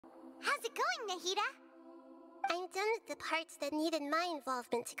How's it going, Nahida? I'm done with the parts that needed my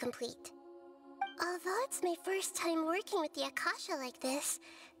involvement to complete. Although it's my first time working with the Akasha like this,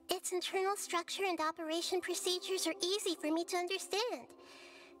 its internal structure and operation procedures are easy for me to understand.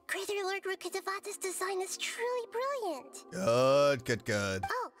 Greater Lord Rukkhadevata's design is truly brilliant. Good.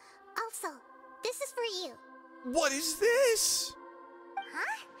 Oh, also, this is for you. What is this?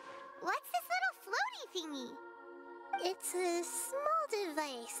 Huh? What's this little floaty thingy? It's a small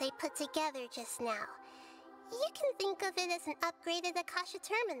device I put together just now. You can think of it as an upgraded Akasha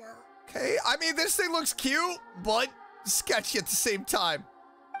terminal. Okay, I mean, this thing looks cute, but sketchy at the same time.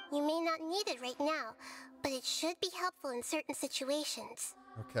 You may not need it right now, but it should be helpful in certain situations.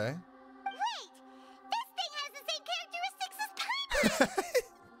 Okay. Wait! This thing has the same characteristics as Paimon!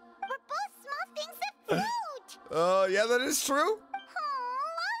 We're both small things that float! Yeah, that is true.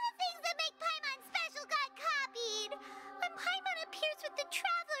 All the things that make Paimon special got copied! When Paimon appears with the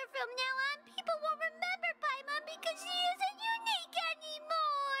Traveler from now on, people won't remember Paimon because she isn't unique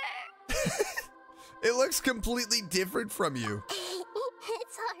anymore! It looks completely different from you.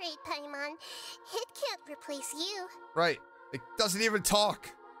 It's alright, Paimon. It can't replace you. Right. It doesn't even talk.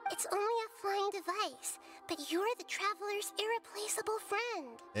 It's only a flying device, but you're the Traveler's irreplaceable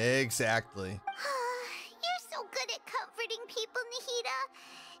friend. Exactly. You're so good at comforting people, Nahida.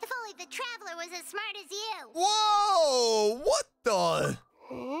 If only the Traveler was as smart as you. Whoa! What the?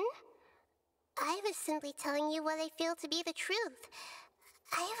 I was simply telling you what I feel to be the truth.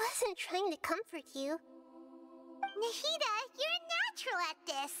 I wasn't trying to comfort you. Nahida, you're natural at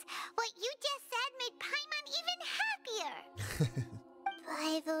this. What you just said made Paimon even happier. By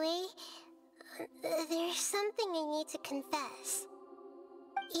the way, there's something I need to confess.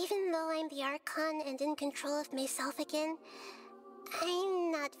 Even though I'm the Archon and in control of myself again,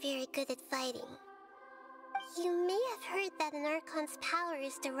 I'm not very good at fighting. You may have heard that an Archon's power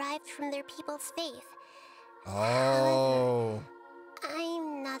is derived from their people's faith. Oh. However,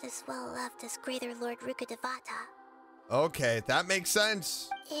 I'm not as well loved as Greater Lord Rukkhadevata. Okay, that makes sense.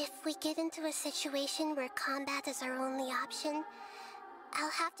 If we get into a situation where combat is our only option, I'll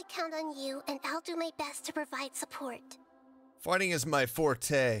have to count on you, and I'll do my best to provide support. Fighting is my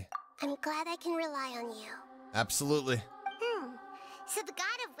forte. I'm glad I can rely on you. Absolutely. So the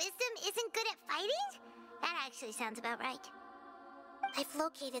God of Wisdom isn't good at fighting? That actually sounds about right. I've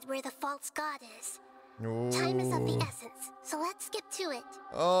located where the false god is. Ooh. Time is of the essence, so let's get to it.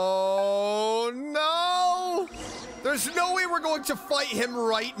 Oh, no! There's no way we're going to fight him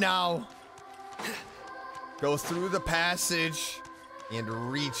right now. Go through the passage and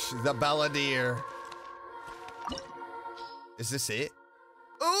reach the Balladeer. Is this it?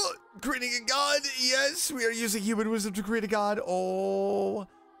 Oh, creating a god. Yes, we are using human wisdom to create a god. Oh,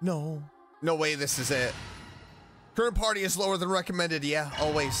 no. No way this is it. Current party is lower than recommended. Yeah,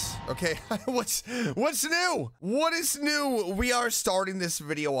 always. Okay, what's new? What is new? We are starting this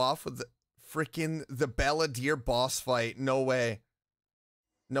video off with the Balladeer boss fight. No way.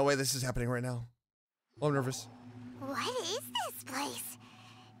 No way this is happening right now. Oh, I'm nervous. What is this place?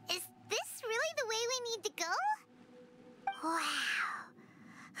 Is this really the way we need to go? Wow.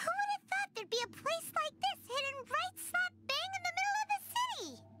 Who would have thought there'd be a place like this hidden right slap bang in the middle of the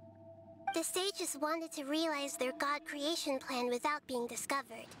city? The sages wanted to realize their god creation plan without being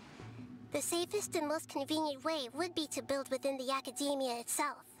discovered. The safest and most convenient way would be to build within the academia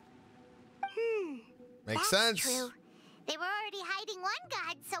itself. Makes That's sense. True. They were already hiding one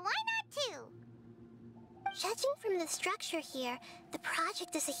god, so why not two? Judging from the structure here, the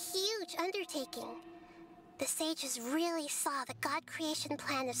project is a huge undertaking. The sages really saw the god creation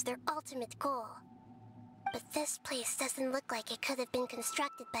plan as their ultimate goal. But this place doesn't look like it could have been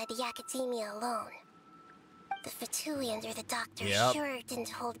constructed by the academia alone. The Fatui under the doctor sure didn't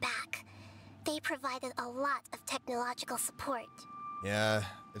hold back. They provided a lot of technological support. Yeah,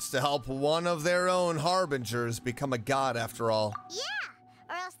 it's to help one of their own harbingers become a god after all. Yeah,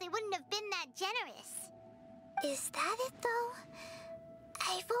 or else they wouldn't have been that generous. Is that it though?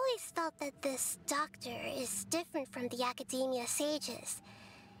 I've always felt that this doctor is different from the academia sages.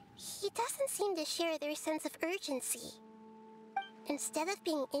 He doesn't seem to share their sense of urgency. Instead of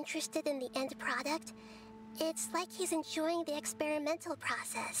being interested in the end product, it's like he's enjoying the experimental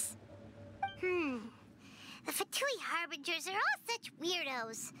process. The Fatui Harbingers are all such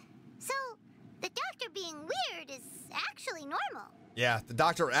weirdos. So, the doctor being weird is actually normal. Yeah, the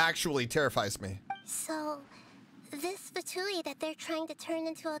doctor actually terrifies me. So, this Fatui that they're trying to turn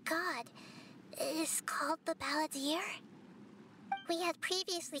into a god is called the Balladeer? We had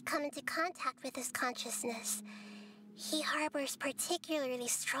previously come into contact with his consciousness. He harbors particularly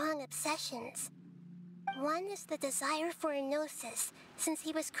strong obsessions. One is the desire for a gnosis, since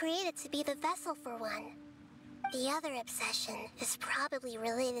he was created to be the vessel for one. The other obsession is probably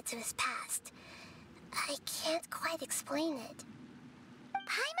related to his past. I can't quite explain it.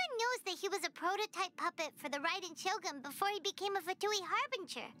 Paimon knows that he was a prototype puppet for the Raiden Shogun before he became a Fatui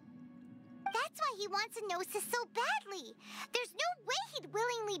Harbinger. That's why he wants a gnosis so badly. There's no way he'd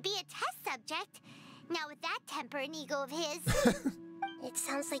willingly be a test subject. Now with that temper and ego of his. It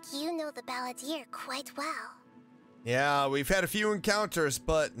sounds like you know the Balladeer quite well. Yeah, we've had a few encounters,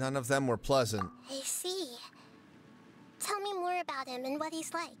 but none of them were pleasant. I see. Tell me more about him and what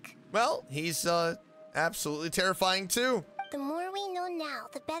he's like. Well, he's absolutely terrifying too. The more we know now,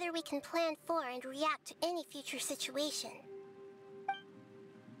 the better we can plan for and react to any future situation.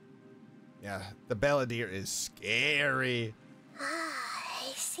 Yeah, the Balladeer is scary. Ah,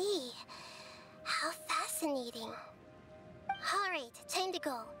 I see. How fascinating. Alright, time to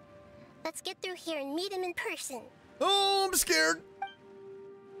go. Let's get through here and meet him in person. Oh, I'm scared.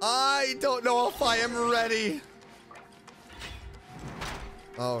 I don't know if I am ready.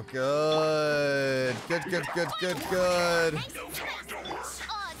 Oh, good. Good.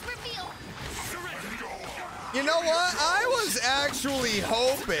 You know what? I was actually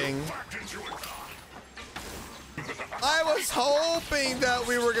hoping that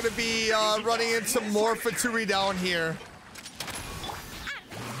we were going to be running into more Fatui down here.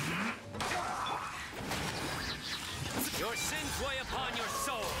 Your sins weigh upon your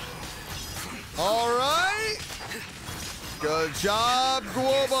soul. All right. Good job,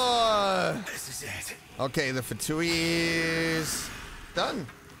 Guoba. This is it. Okay, the Fatui is done.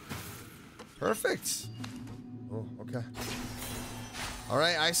 Perfect. Oh, okay. All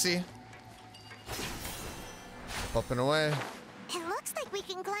right, I see. Up and away. It looks like we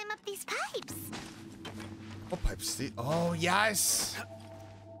can climb up these pipes. What pipes? Oh, yes.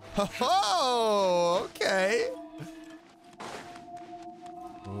 Oh, okay.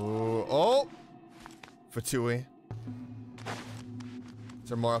 Ooh, oh. Fatui. Is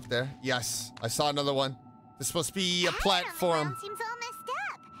there more up there? Yes, I saw another one. This is supposed to be a platform. Seems all messed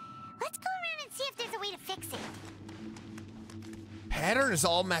up. Let's go around and see if there's a way to fix it. Pattern is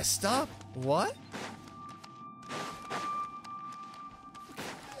all messed up. What?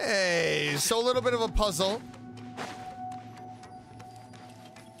 Hey, so a little bit of a puzzle.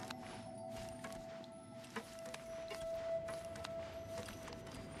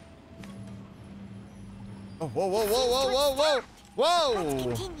 Oh, whoa. Let's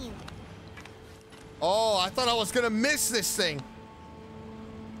continue. Oh, I thought I was gonna miss this thing.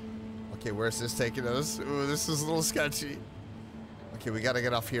 Okay, where's this taking us? Ooh, this is a little sketchy. Okay, we gotta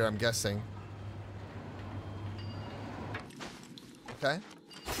get off here, I'm guessing. Okay.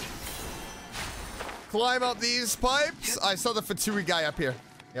 Climb up these pipes. I saw the Fatui guy up here.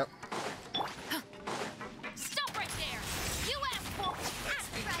 Yep. Stop right there. You asshole.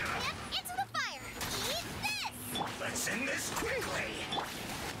 Into the fire. Eat this. Let's end this quickly.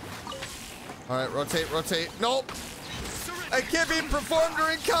 All right, rotate. Nope. It can't be performed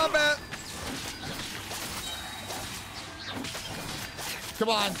during combat. Come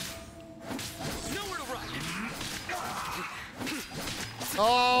on. Nowhere to run.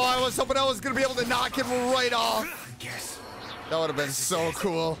 Oh, I was hoping I was gonna be able to knock him right off. Yes. That would have been so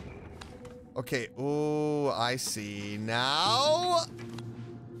cool. Okay, ooh, I see. Now,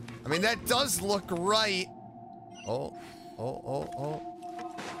 I mean, that does look right. Oh.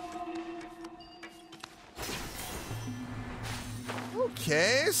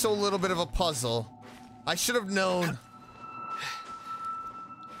 Okay, so a little bit of a puzzle. I should have known.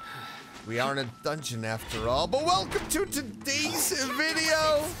 We are in a dungeon after all, but welcome to today's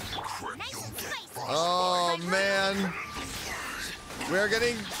video. Oh, man. We're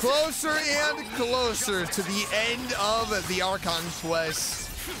getting closer and closer to the end of the Archon quest.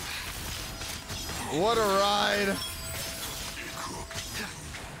 What a ride.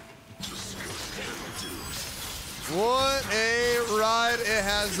 What a ride it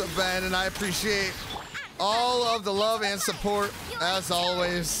has been, and I appreciate all of the love and support as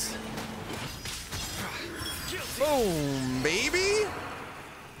always. Boom, baby.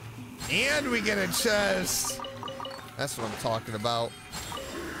 And we get a chest. That's what I'm talking about.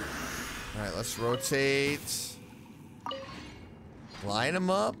 All right, let's rotate. Line them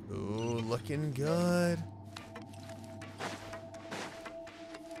up. Ooh, looking good.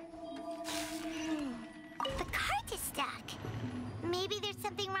 The cart is stuck. Maybe there's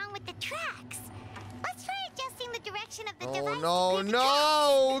something wrong with the tracks. Let's try adjusting the direction of the device. Oh,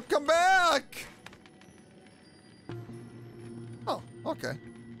 no. Come back. Oh, okay. Do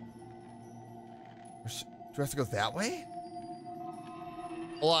we have to go that way?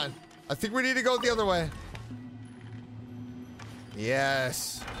 Hold on. I think we need to go the other way.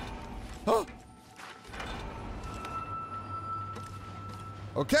 Yes. Oh.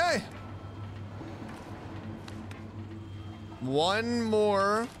 Okay. One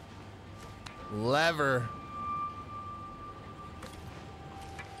more lever.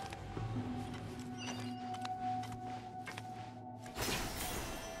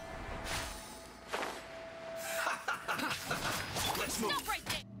 Let's move.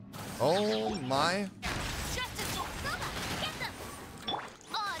 Oh my.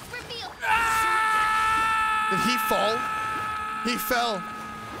 Did he fall? He fell.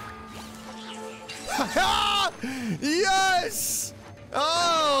 Yes!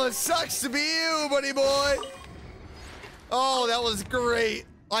 Oh, it sucks to be you, buddy boy. Oh, that was great.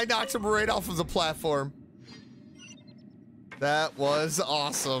 I knocked him right off of the platform. That was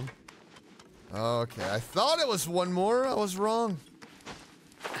awesome. Okay, I thought it was one more. I was wrong.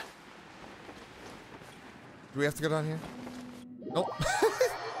 Do we have to go down here? Nope.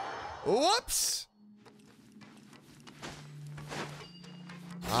 Whoops.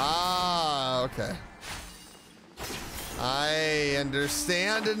 Ah, okay. I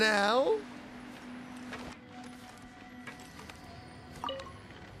understand now.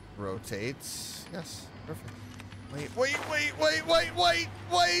 Rotates. Yes, perfect. Wait.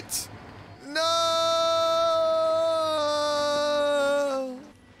 No!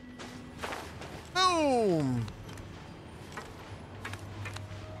 Boom!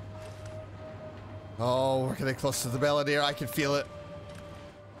 Oh, we're getting close to the Belladere. I can feel it.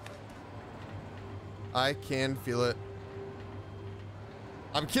 I can feel it.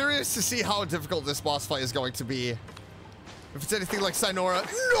 I'm curious to see how difficult this boss fight is going to be. If it's anything like Sinora.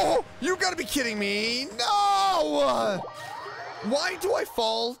 No! You gotta be kidding me! No! Why do I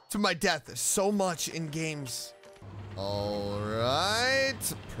fall to my death so much in games?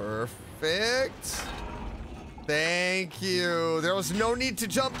 Alright. Perfect. Thank you. There was no need to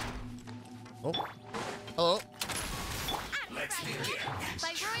jump. Oh. Hello.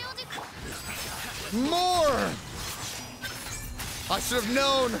 More! I should have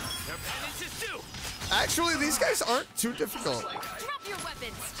known. Actually, these guys aren't too difficult. Drop your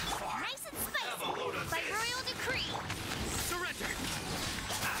weapons. Nice and spicy. By royal decree. Surrender.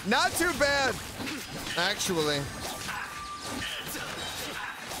 Not too bad, actually.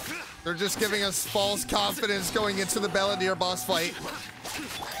 They're just giving us false confidence going into the Belladere boss fight.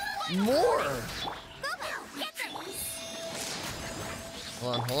 More!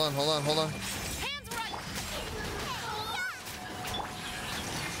 Hold on. Hands right.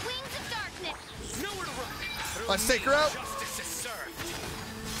 Wings of darkness. Nowhere to run. Let's take her out. Justice is served.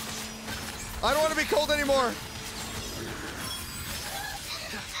 I don't want to be cold anymore.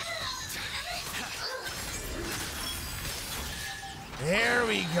 There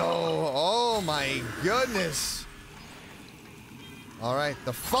we go. Oh my goodness. All right,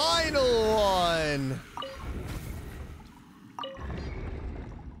 the final one.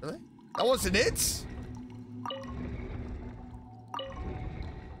 Really? That wasn't it?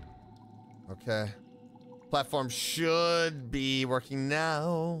 Okay. Platform should be working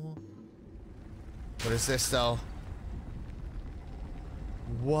now. What is this though?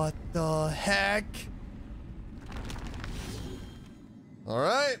 What the heck? All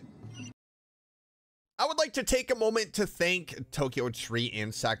right. I would like to take a moment to thank Tokyo Tree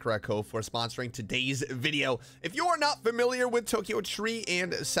and Sakura Co for sponsoring today's video. If you are not familiar with Tokyo Tree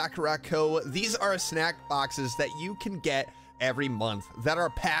and Sakura Co, these are snack boxes that you can get every month that are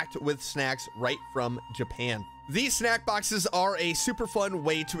packed with snacks right from Japan. These snack boxes are a super fun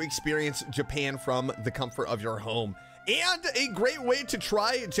way to experience Japan from the comfort of your home, and a great way to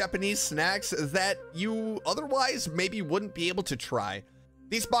try Japanese snacks that you otherwise maybe wouldn't be able to try.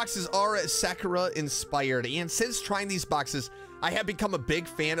 These boxes are Sakura inspired, and since trying these boxes, I have become a big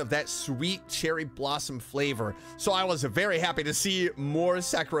fan of that sweet cherry blossom flavor. So I was very happy to see more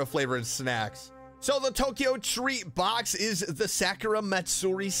Sakura flavored snacks. So the Tokyo Treat box is the Sakura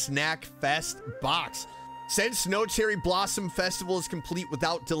Matsuri Snack Fest box. Since no Cherry Blossom Festival is complete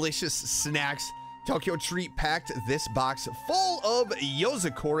without delicious snacks, Tokyo Treat packed this box full of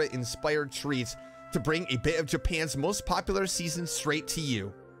Yozakura inspired treats to bring a bit of Japan's most popular season straight to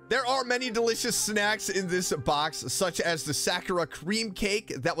you. There are many delicious snacks in this box, such as the Sakura cream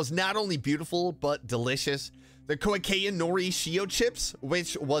cake that was not only beautiful but delicious, the Koikei Nori Shio chips,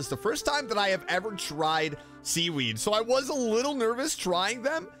 which was the first time that I have ever tried seaweed, so I was a little nervous trying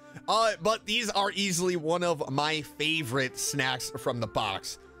them, but these are easily one of my favorite snacks from the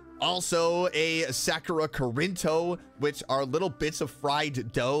box. Also, a Sakura Corinto, which are little bits of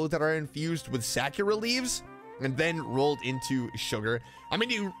fried dough that are infused with Sakura leaves. and then rolled into sugar. I mean,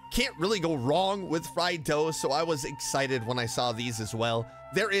 you can't really go wrong with fried dough, so I was excited when I saw these as well.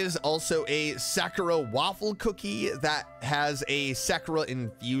 There is also a Sakura waffle cookie that has a Sakura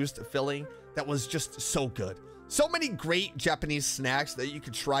infused filling that was just so good. So many great Japanese snacks that you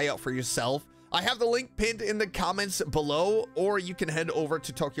could try out for yourself. I have the link pinned in the comments below, or you can head over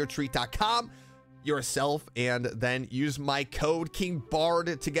to tokyotreat.com yourself and then use my code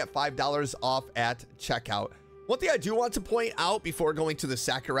KingBard to get $5 off at checkout. One thing I do want to point out before going to the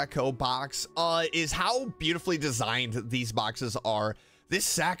Sakurako box is how beautifully designed these boxes are. This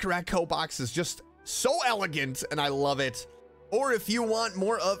Sakurako box is just so elegant and I love it. Or if you want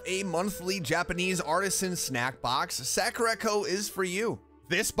more of a monthly Japanese artisan snack box, Sakurako is for you.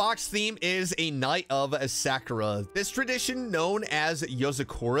 This box theme is a night of Sakura. This tradition, known as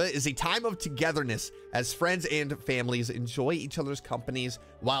Yozakura, is a time of togetherness as friends and families enjoy each other's companies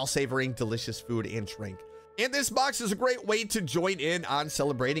while savoring delicious food and drink. And this box is a great way to join in on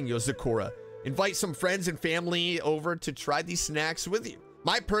celebrating Yozakura. Invite some friends and family over to try these snacks with you.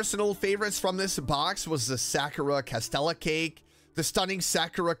 My personal favorites from this box was the Sakura Castella cake, the stunning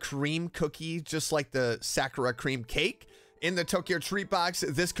Sakura cream cookie, just like the Sakura cream cake. In the Tokyo Treat box,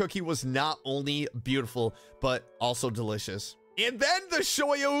 this cookie was not only beautiful, but also delicious. And then the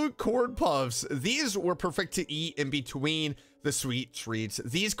Shoyu corn puffs. These were perfect to eat in between the sweet treats.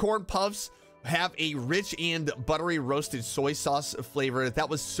 These corn puffs have a rich and buttery roasted soy sauce flavor that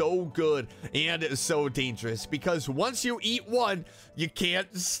was so good and so dangerous, because once you eat one, you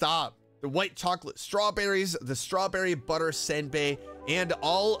can't stop. The white chocolate strawberries, the strawberry butter senbei, and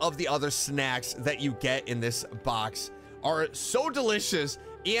all of the other snacks that you get in this box are so delicious,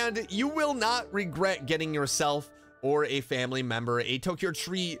 and you will not regret getting yourself or a family member a Tokyo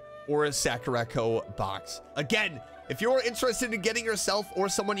Treat or a Sakurako box. Again, if you're interested in getting yourself or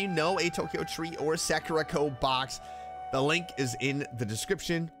someone you know a Tokyo Treat or Sakurako box, the link is in the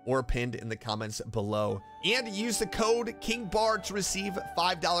description or pinned in the comments below. And use the code KingBard to receive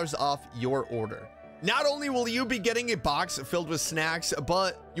 $5 off your order. Not only will you be getting a box filled with snacks,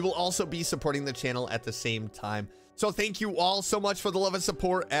 but you will also be supporting the channel at the same time. So thank you all so much for the love and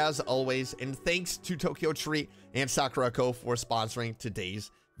support as always, and thanks to Tokyo Treat and Sakurako for sponsoring today's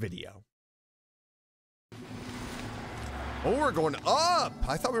video. Oh, we're going up.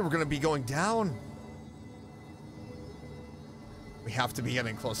 I thought we were going to be going down. We have to be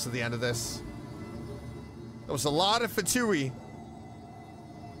getting close to the end of this. There was a lot of Fatui.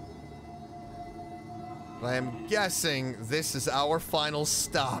 But I am guessing this is our final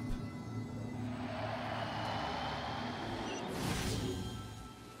stop.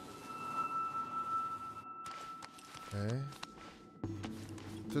 Okay.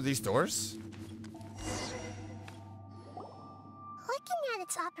 Through these doors? Looking at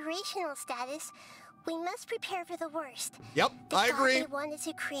its operational status, we must prepare for the worst. Yep, I agree. The god we wanted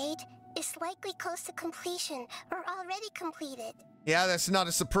to create is likely close to completion or already completed. Yeah, that's not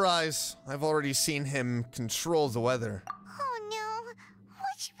a surprise. I've already seen him control the weather. Oh no,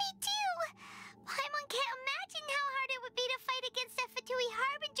 what should we do? Paimon can't imagine how hard it would be to fight against a Fatui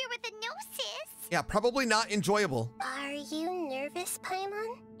Harbinger with a Gnosis. Yeah, probably not enjoyable. Are you nervous,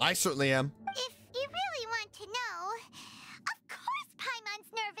 Paimon? I certainly am. If you really want to know, of course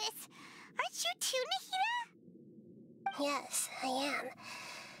Paimon's nervous. Aren't you too, Nahida? Yes, I am.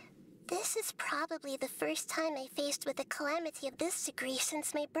 This is probably the first time I faced with a calamity of this degree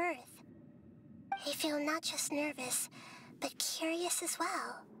since my birth. I feel not just nervous, but curious as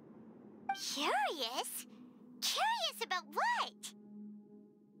well. Curious? Curious about what?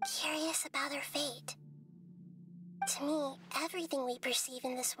 Curious about our fate. To me, everything we perceive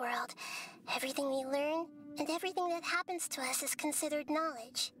in this world, everything we learn, and everything that happens to us is considered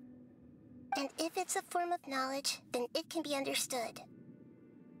knowledge. And if it's a form of knowledge, then it can be understood.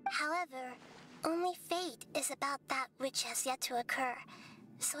 However, only fate is about that which has yet to occur,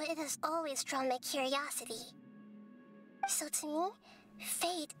 so it has always drawn my curiosity. So to me,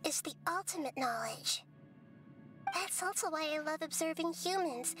 fate is the ultimate knowledge. That's also why I love observing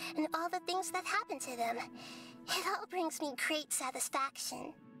humans and all the things that happen to them. It all brings me great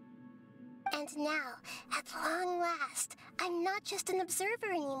satisfaction. And now, at long last, I'm not just an observer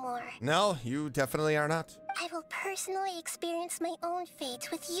anymore. No, you definitely are not. I will personally experience my own fate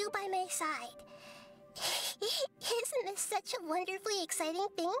with you by my side. Isn't this such a wonderfully exciting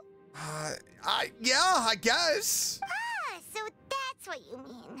thing? Yeah, I guess. Ah, so that's what you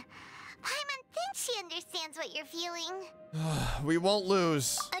mean. Paimon thinks she understands what you're feeling. We won't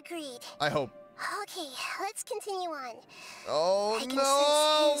lose. Agreed. I hope. Okay, let's continue on. Oh, I can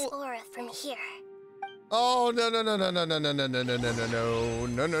no! sense his aura from here. Oh, no, no, no, no, no, no, no, no, no, no, no,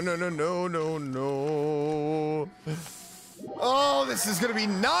 no, no, no, no, no, no, no. Oh, this is gonna be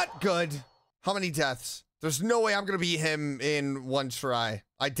not good. How many deaths? There's no way I'm gonna beat him in one try.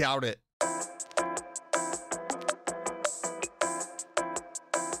 I doubt it.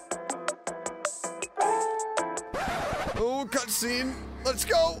 Oh, cutscene. Let's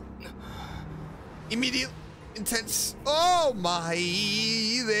go. Immediate, intense. Oh my,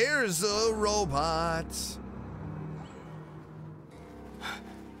 there's a robot.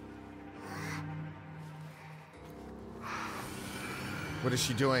 What is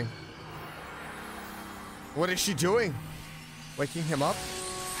she doing? What is she doing? Waking him up?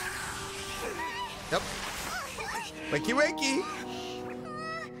 Yep. Wakey, wakey.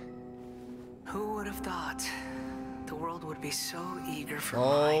 Who would have thought the world would be so eager for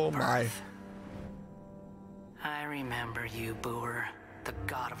Oh my my. birth? I remember you, Boor, the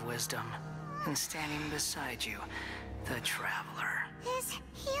god of wisdom, and standing beside you, the traveler. Is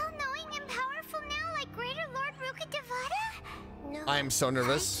he all-knowing and powerful now like Greater Lord Rukkhadevata? No. I am so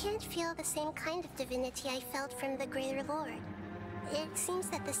nervous. I can't feel the same kind of divinity I felt from the Greater Lord. It seems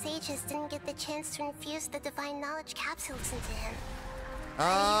that the sages didn't get the chance to infuse the divine knowledge capsules into him.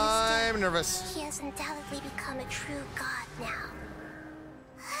 I'm nervous. He has undoubtedly become a true god now.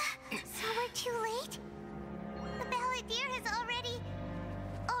 So we're too late? The Balladeer has already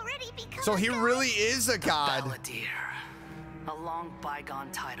become So a he god? really is a god. Balladeer, a long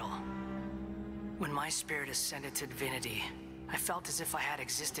bygone title. When my spirit ascended to divinity, I felt as if I had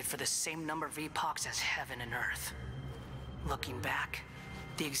existed for the same number of epochs as heaven and earth. Looking back,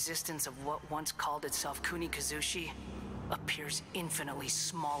 the existence of what once called itself Kunikazushi appears infinitely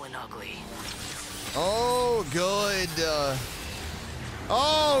small and ugly. Oh, good.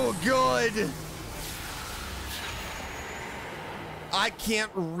 Oh, good. I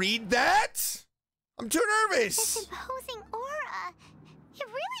can't read that. I'm too This nervous. imposing aura. It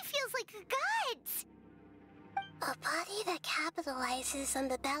really feels like the gods. A body that capitalizes on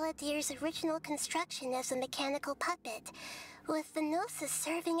the Balladeer's original construction as a mechanical puppet, with the Gnosis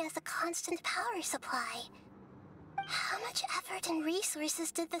serving as a constant power supply. How much effort and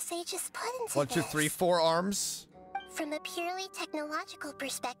resources did the sages put into 1, 2, this? 3, 4 arms. From a purely technological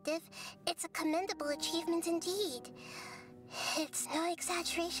perspective, it's a commendable achievement indeed. It's no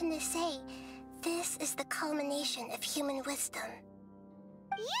exaggeration to say, this is the culmination of human wisdom.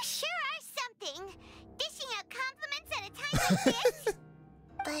 You sure are something. Dishing out compliments at a time like this.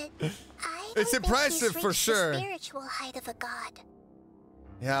 But I don't It's think impressive he's for reached sure. the spiritual height of a god.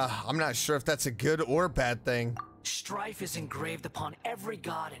 Yeah, I'm not sure if that's a good or bad thing. Strife is engraved upon every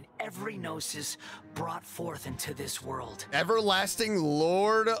god and every gnosis brought forth into this world. Everlasting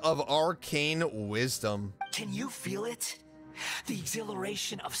Lord of Arcane Wisdom. Can you feel it? The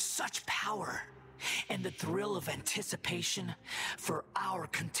exhilaration of such power and the thrill of anticipation for our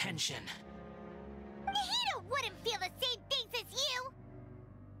contention. Nahida wouldn't feel the same things as you.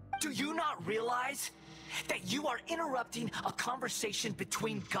 Do you not realize that you are interrupting a conversation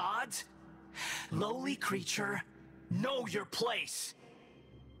between gods? Lowly creature, know your place.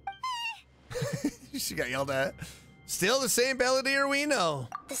 She got yelled at. Still the same Balladeer we know.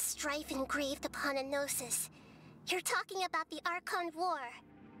 The strife engraved upon a gnosis. You're talking about the Archon War.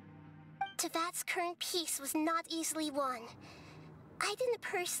 Tevat's current peace was not easily won. I didn't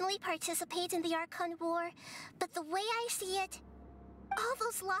personally participate in the Archon War, but the way I see it, all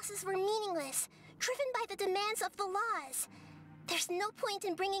those losses were meaningless, driven by the demands of the laws. There's no point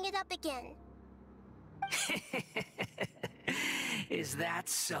in bringing it up again. Is that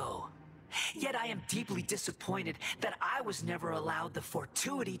so? Yet I am deeply disappointed that I was never allowed the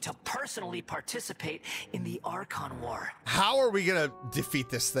fortuity to personally participate in the Archon War. How are we gonna defeat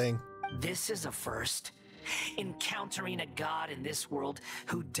this thing? This is a first. Encountering a god in this world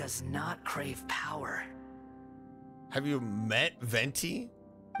who does not crave power. Have you met Venti?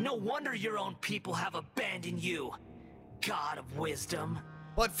 No wonder your own people have abandoned you, god of wisdom.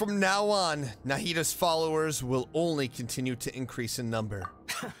 But from now on, Nahida's followers will only continue to increase in number.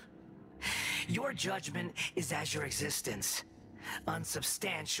 Your judgment is as your existence,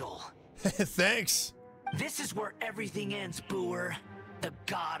 unsubstantial. Thanks. This is where everything ends, Boor, the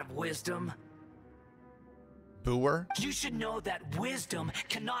god of wisdom. Booer? You should know that wisdom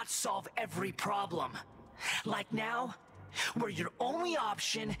cannot solve every problem. Like now, where your only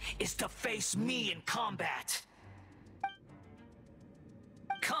option is to face me in combat.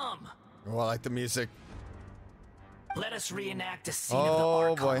 Come, Oh, I like the music. let us reenact a scene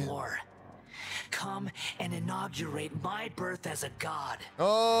Oh, of the Archon boy. War. Come and inaugurate my birth as a god.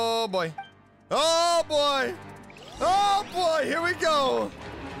 Oh boy. Oh boy. Oh boy, here we go.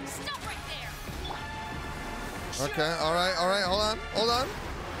 Stop right there. Okay, all right, hold on.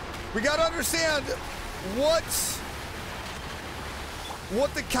 We gotta understand what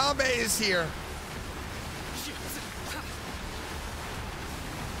the combat is here.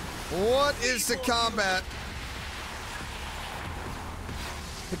 What is the combat?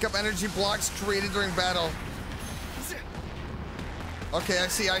 Pick up energy blocks created during battle. Okay, I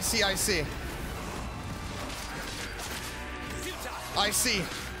see. I see.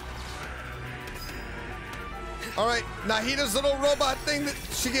 All right, Nahida's little robot thing that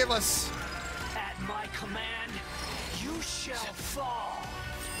she gave us. At my command, you shall fall.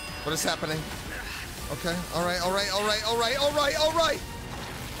 What is happening? Okay, all right.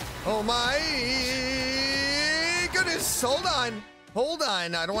 Oh my goodness, hold on.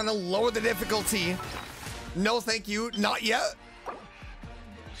 I don't want to lower the difficulty. No, thank you, not yet.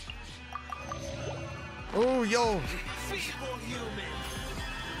 Oh, yo. Feeble human.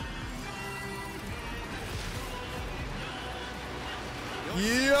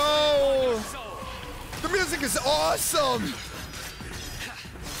 Yo! The music is awesome!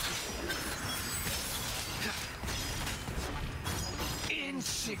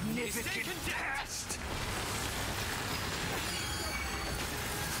 Insignificant past.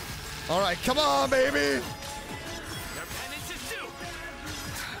 All right, come on, baby! Their penance is due.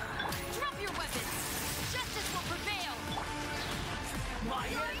 Drop your weapons. Justice will prevail. My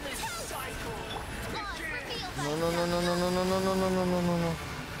endless cycle.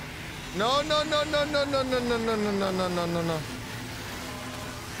 No. No.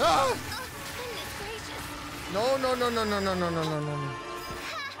 Ah! Goodness gracious. No.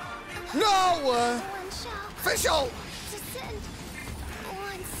 No! One shall Official! descend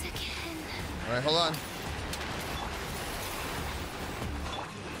once again. All right, hold on.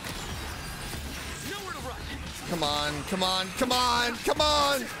 Nowhere to run. Come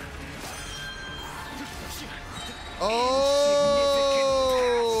on!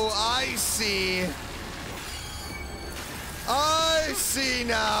 Oh, I see. I see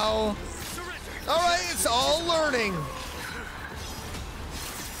now. All right, it's all learning.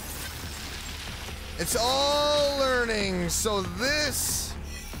 So this.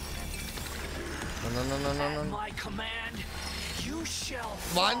 No. At my command, you shall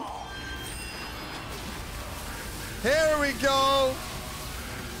Come on. fall. Here we go.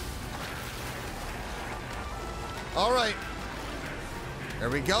 All right. There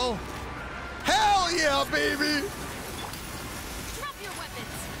we go. Hell yeah, baby. Drop your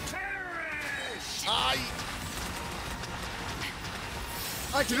weapons.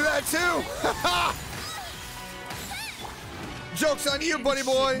 I can do that too. Joke's on you, buddy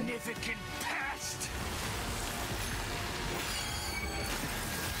boy. Significant past.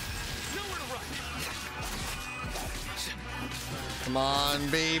 Nowhere to run. Come on,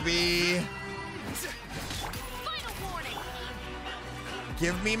 baby. Final warning.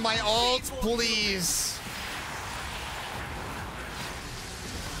 Give me my ult, please.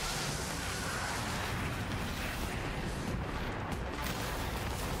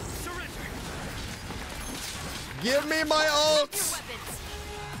 Surrender. Give me my Your ult. weapons.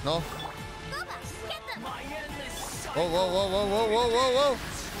 No. Booba, get them. My endless cycle. Whoa.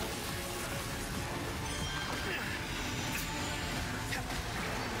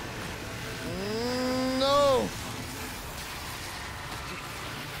 No.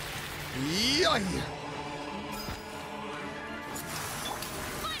 Yeah.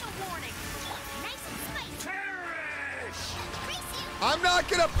 Final warning. Nice and spicy. Perish. Increase you. I'm not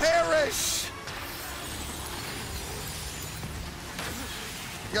gonna perish.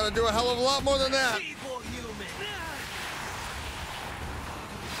 You gotta do a hell of a lot more than that. Feeble human.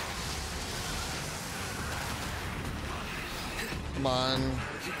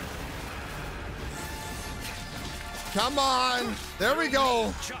 Come on. There we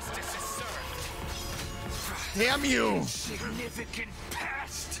go. Justice is served. Damn you. Significant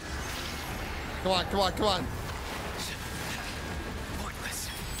past. Come on. Pointless.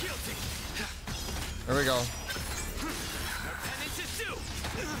 Guilty. There we go. Their penance is due.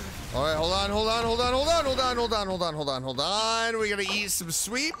 All right, hold on. We gotta eat some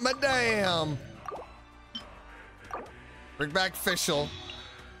sweet madame. Bring back Fischl.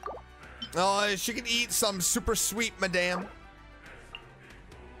 Oh, she can eat some super sweet madame.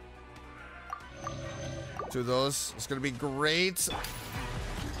 Two of those. It's gonna be great.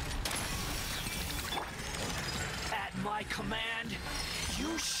 At my command,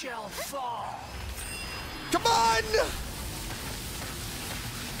 you shall fall. Come on!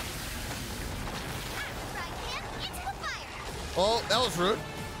 Right hand into the fire. Oh, that was rude.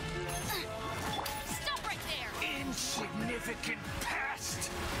 Stop right there. Insignificant past.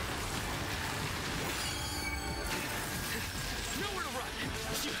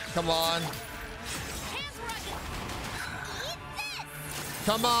 Come on. Hands rugged. Eat this.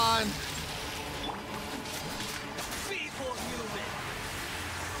 Come on. Feeble human.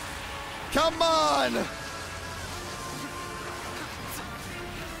 Come on.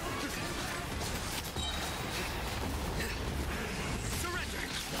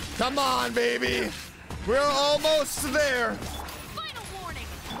 Come on, baby. We're almost there. Final warning.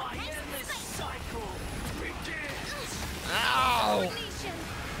 My endless cycle begins. Ow. Coordination.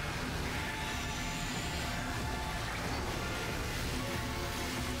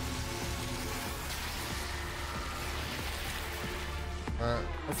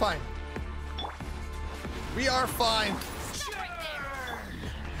 We're fine. We are fine. Stop right there.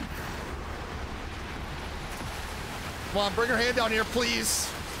 Come on, bring her hand down here, please.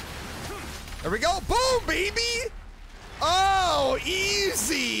 There we go. Boom, baby. Oh,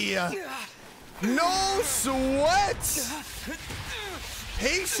 easy. No sweat.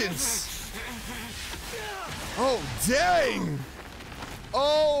 Patience. Oh, dang.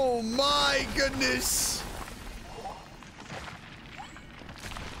 Oh, my goodness.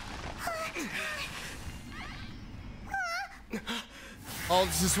 Oh,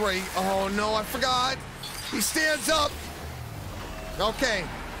 this is right. Oh, no, I forgot. He stands up. Okay.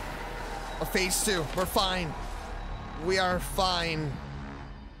 A phase 2. We're fine. We are fine.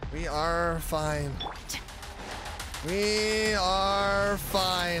 We are fine. We are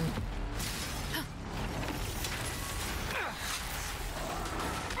fine.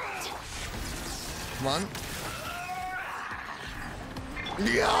 Come on.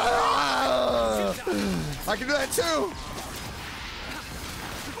 Yeah! I can do that too.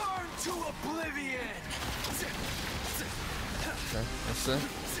 Burn to oblivion. Okay, that's it.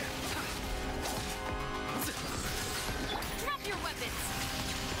 Drop your weapons.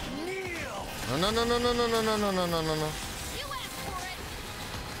 Kneel. No, no, no, no, no, no, no, no, no, no, no, no. You asked for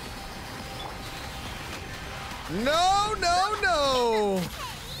it. No, no, no.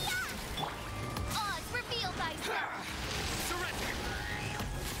 Odds revealed, I said. Surrender.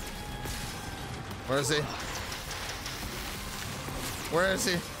 Where is he? Where is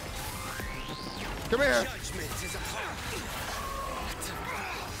he? Come here. Judgment is upon.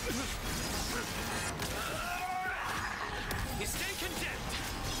 You stay condemned.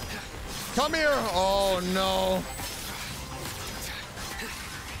 Come here. Oh, no.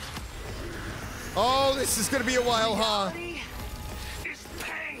 Oh, this is going to be a while, huh? Reality is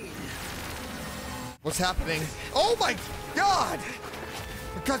pain. What's happening? Oh, my God.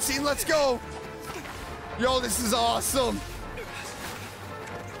 The cutscene, let's go. Yo, this is awesome.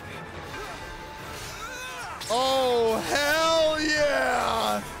 Oh, hell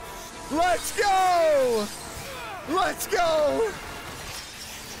yeah. Let's go. Let's go.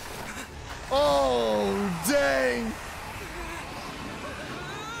 Oh, dang.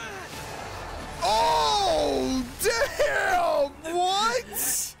 Oh, damn.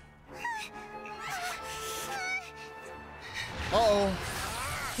 What? Uh-oh.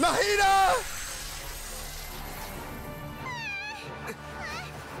 Nahida!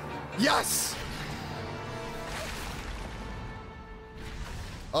 Yes!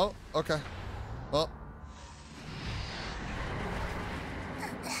 Oh, okay. Well.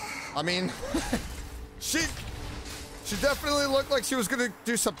 I mean, she definitely looked like she was gonna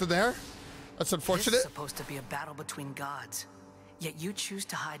do something there. That's This unfortunate. is supposed to be a battle between gods, yet you choose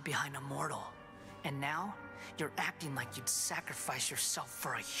to hide behind a mortal. And now, you're acting like you'd sacrifice yourself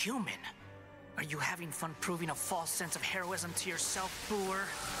for a human. Are you having fun proving a false sense of heroism to yourself, Boor?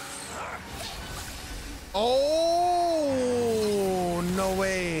 Oh, no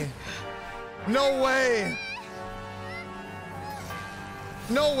way. No way.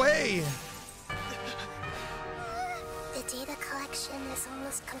 No way. The data collection is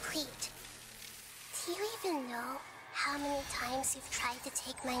almost complete. Do you even know how many times you've tried to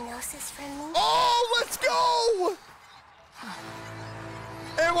take my gnosis from me? Oh, let's go.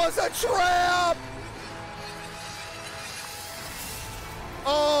 It was a trap.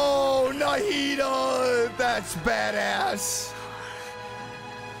 Oh, Nahida. That's badass.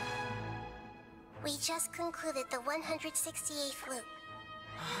 We just concluded the 168th loop.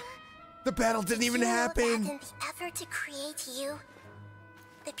 The battle didn't even You know that happen. in the effort to create you,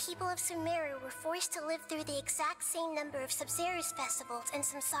 the people of Sumeru were forced to live through the exact same number of Sub-Zerus festivals and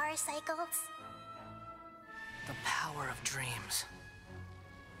Samsara cycles. The power of dreams.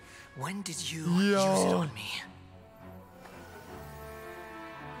 When did you use it on me?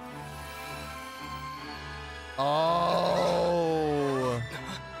 Oh.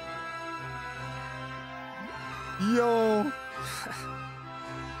 Yo.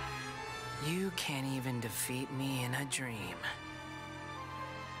 You can't even defeat me in a dream.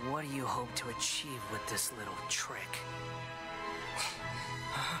 What do you hope to achieve with this little trick?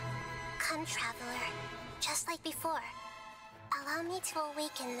 Come, traveler. Just like before. Allow me to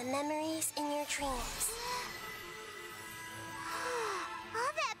awaken the memories in your dreams.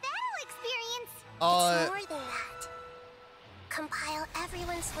 All that battle experience! It's more than that. Compile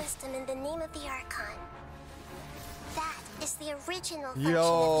everyone's wisdom in the name of the Archon. That is the original function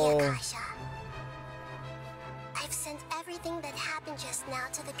of the Akasha. I've sent everything that happened just now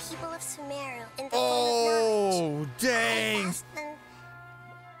to the people of Sumeru in the form of knowledge. Dang. I asked them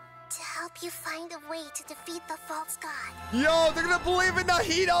to help you find a way to defeat the false god. Yo, they're gonna believe in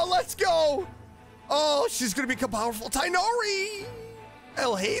Nahida. Let's go. Oh, she's gonna become powerful. Tainori.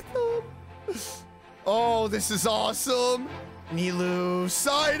 El Hatham. Oh, this is awesome. Nilu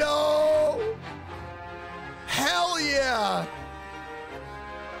Saito. Hell yeah.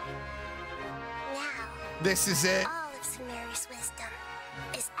 Now, this is it. All of Sumeru's wisdom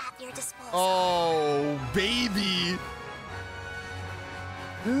is at your disposal. Oh, baby.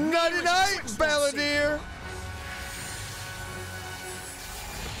 Nighty night, Balladeer.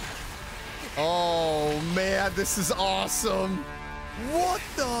 Oh, man, this is awesome. What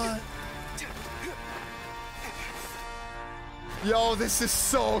the? Yo, this is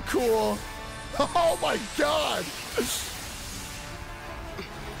so cool. Oh, my God.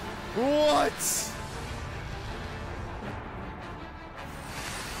 What?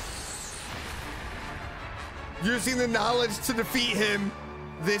 Using the knowledge to defeat him.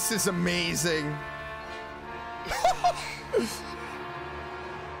 This is amazing.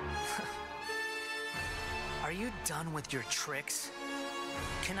 Are you done with your tricks?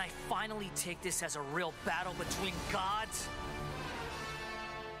 Can I finally take this as a real battle between gods?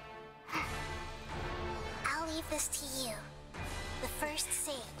 I'll leave this to you. The first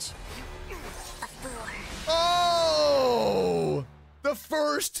sage of Booer. Oh! The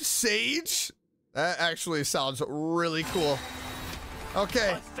first sage? That actually sounds really cool.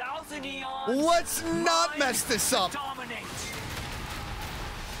 Okay. 1,000 eons. Let's not mess this up. Dominate.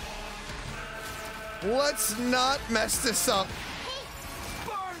 Let's not mess this up.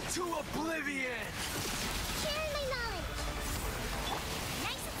 Burn to oblivion. Share my knowledge.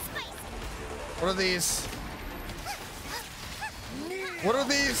 Nice and spicy. What are these? What are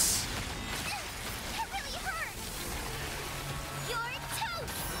these? That really hurt. You're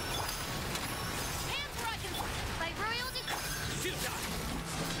toast. Hand by royal decree.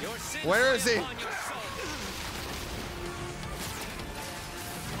 Your sins Where is he? upon your soul.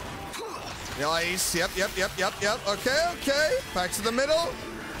 Nice. Yep. Okay. Back to the middle. Your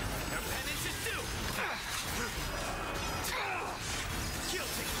penance is due.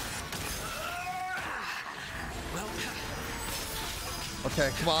 Guilty. Well,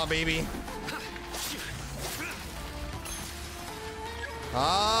 Okay, come on, baby.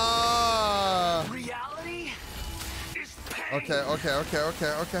 Ah. reality is pain. Okay.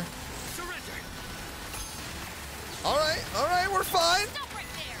 Surrender. All right, we're fine. Stop right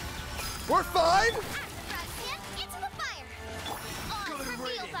there. We're fine. Into the fire. On, Good reveal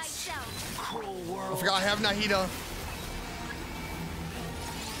riddance. thyself. Cruel I world. forgot I have Nahida.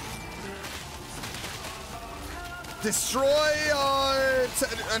 Destroy,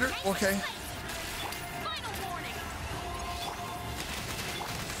 okay. Final warning.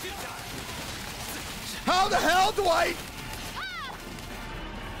 How the hell do I,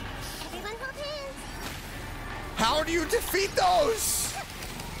 Everyone hold hands. how do you defeat those?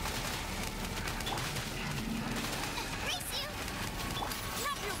 Race you.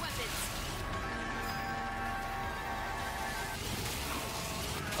 Drop your weapons.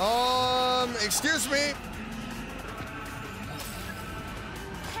 Excuse me.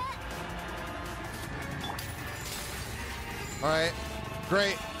 All right,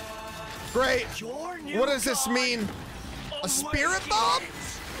 great. Your new What does this god mean? A spirit bomb?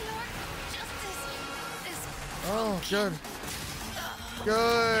 awakens. Oh, good.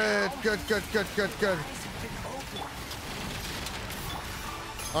 Good.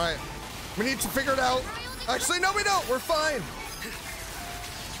 All right, we need to figure it out. Actually, no, we don't. We're fine.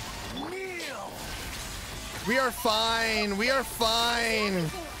 Kneel. We are fine. We are fine.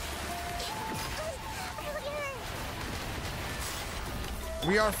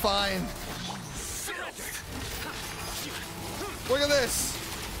 Look at this.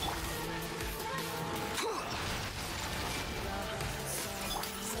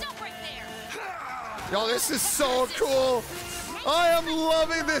 Stop right there. Yo, this is so cool. I am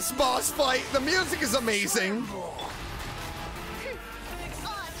loving this boss fight. The music is amazing.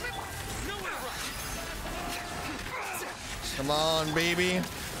 Come on, baby.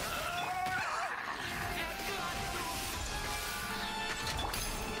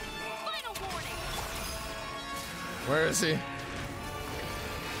 Where is he?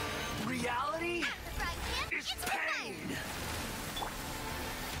 Reality is pain.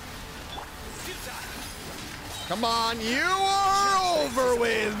 Come on, you are over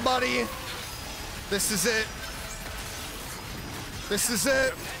with, buddy. This is it. This is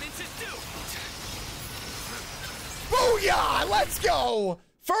it. Booyah! Let's go!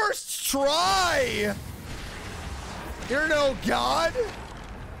 First try! You're no god.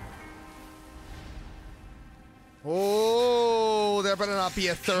 Oh, there better not be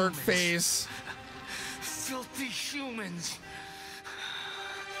a third phase. Filthy humans.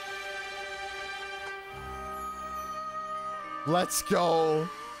 Let's go.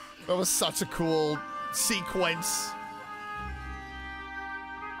 That was such a cool sequence.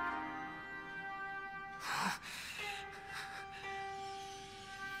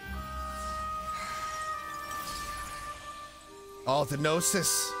 Oh, the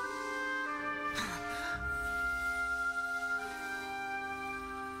Gnosis.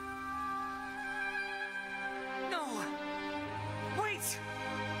 No. Wait.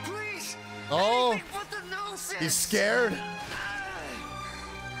 Please. Oh, Anything but the Gnosis. he's scared.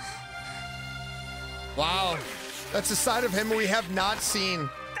 Wow, that's a side of him we have not seen.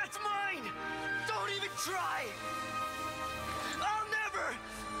 That's mine. Don't even try. I'll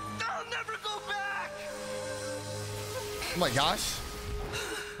never go back. Oh my gosh,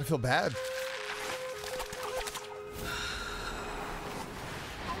 I feel bad.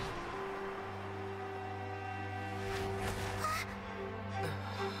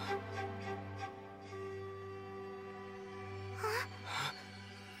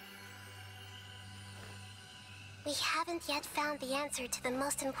 We haven't yet found the answer to the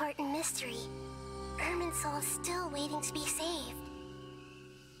most important mystery. Irminsul is still waiting to be saved.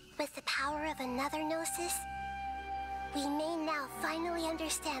 With the power of another Gnosis, we may now finally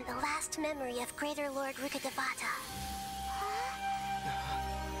understand the last memory of Greater Lord Rukkhadevata.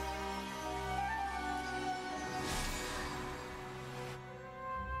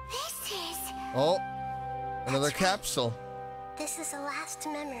 This is... Oh, another That's right. capsule. This is the last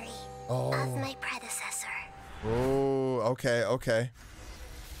memory Oh. of my predecessor. Oh, okay, okay.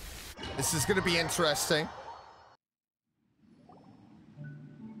 This is gonna be interesting.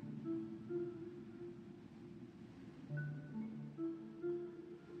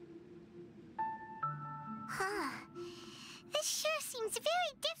 Huh. This sure seems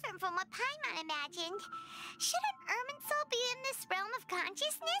very different from what Paimon imagined. Shouldn't Irminsul be in this realm of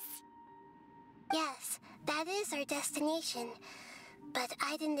consciousness? Yes, that is our destination. But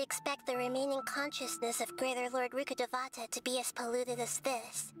I didn't expect the remaining consciousness of Greater Lord Rukkhadevata to be as polluted as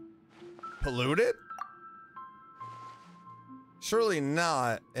this. Polluted? Surely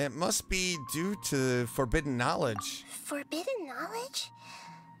not. It must be due to forbidden knowledge. Forbidden knowledge?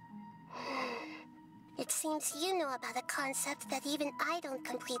 It seems you know about a concept that even I don't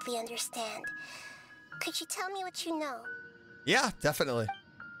completely understand. Could you tell me what you know? Yeah, definitely.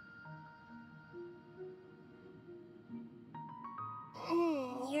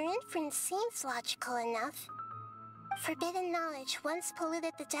 Your inference seems logical enough. Forbidden knowledge once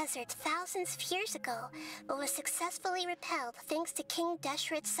polluted the desert thousands of years ago, but was successfully repelled thanks to King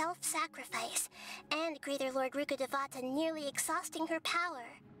Deshret's self-sacrifice, and Greater Lord Rukkhadevata nearly exhausting her power.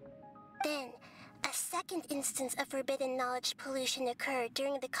 Then, a second instance of forbidden knowledge pollution occurred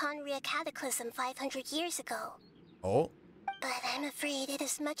during the Conria Cataclysm 500 years ago. Oh. But I'm afraid it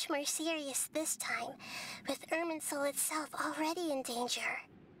is much more serious this time, with Irminsul itself already in danger.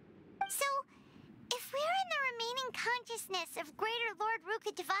 So, if we're in the remaining consciousness of Greater Lord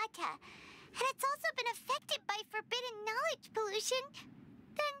Rukkhadevata, and it's also been affected by forbidden knowledge pollution,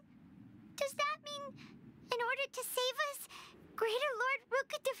 then does that mean, in order to save us, Greater Lord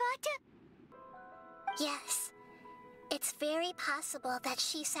Rukkhadevata? Yes. It's very possible that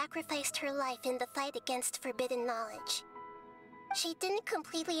she sacrificed her life in the fight against forbidden knowledge. She didn't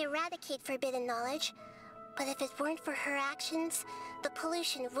completely eradicate forbidden knowledge, but if it weren't for her actions, the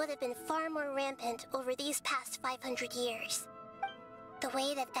pollution would have been far more rampant over these past 500 years. The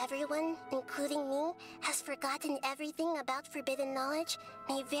way that everyone, including me, has forgotten everything about forbidden knowledge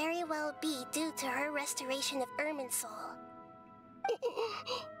may very well be due to her restoration of Irminsul.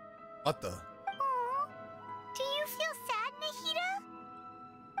 What the? Aw. Do you feel sad, Nahida?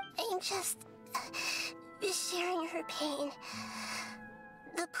 I'm just sharing her pain.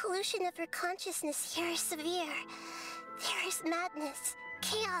 The pollution of her consciousness here is severe. There is madness,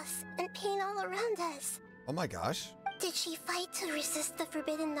 chaos, and pain all around us. Oh my gosh. Did she fight to resist the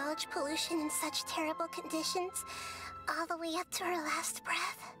forbidden knowledge pollution in such terrible conditions, all the way up to her last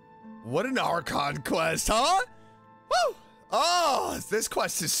breath? What an Archon quest, huh? Woo! Oh, this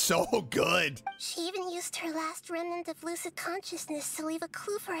quest is so good. She even used her last remnant of lucid consciousness to leave a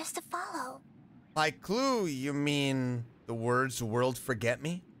clue for us to follow. By clue, you mean the words "world forget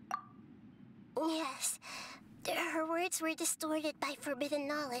me"? Yes. Her words were distorted by forbidden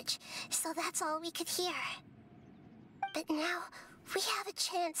knowledge, so that's all we could hear. But now, we have a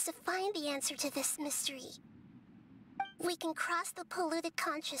chance to find the answer to this mystery. We can cross the polluted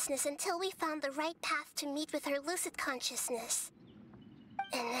consciousness until we found the right path to meet with our lucid consciousness.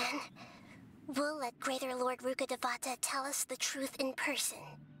 And then, we'll let Greater Lord Rukkhadevata tell us the truth in person.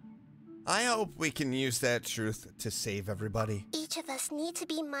 I hope we can use that truth to save everybody. Each of us need to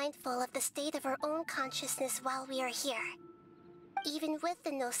be mindful of the state of our own consciousness while we are here. Even with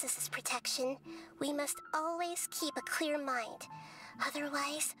the Gnosis' protection, we must always keep a clear mind.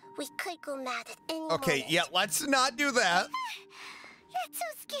 Otherwise, we could go mad at any moment. Yeah, let's not do that. That's so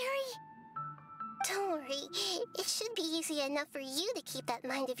scary. Don't worry, it should be easy enough for you to keep that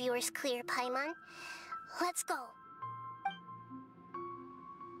mind of yours clear, Paimon. Let's go.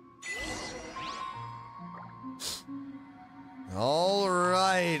 All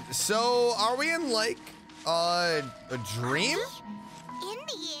right, so are we in like a dream? In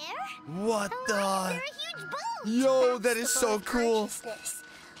the air? What They're the? a huge boat! Yo, that That's is the so boat of cool. consciousness,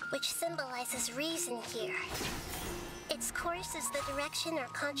 which symbolizes reason here. Its course is the direction our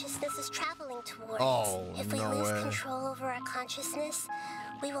consciousness is traveling towards. Oh, if we no lose way. control over our consciousness,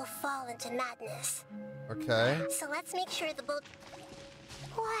 we will fall into madness. Okay. So let's make sure the boat...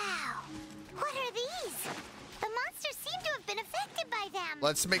 Wow! What are these? The monsters seem to have been affected by them.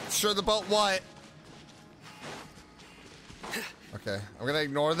 Let's make sure the boat what? Okay, I'm gonna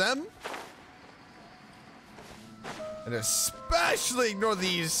ignore them. And especially ignore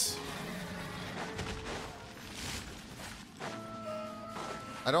these.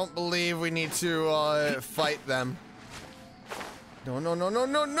 I don't believe we need to fight them. No, no, no, no,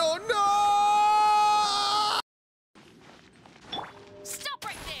 no, no, no! Stop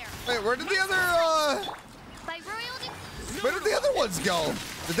right there! Wait, where did the other By royalty. where did the other ones go?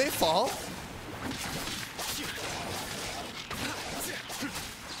 Did they fall?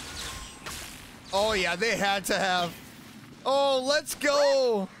 Oh yeah, they had to have. Oh, let's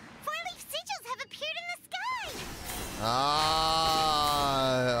go. Four-leaf sigils have appeared in the sky. Ah,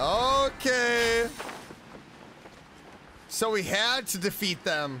 okay. So we had to defeat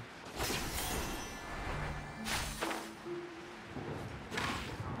them.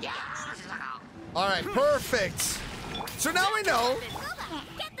 All right, perfect. So now we know.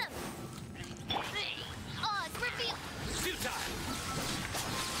 Get them! Oh, it's revealed.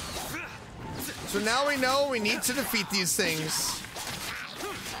 So now we know we need to defeat these things.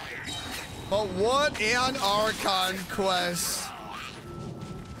 But what an Archon quest.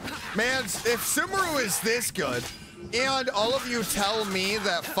 Man, if Sumeru is this good, and all of you tell me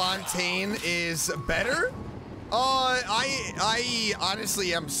that Fontaine is better, I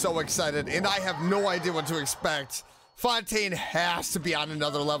honestly am so excited, and I have no idea what to expect. Fontaine has to be on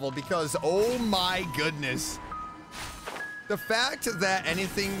another level because, oh my goodness. The fact that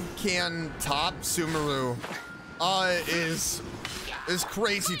anything can top Sumeru is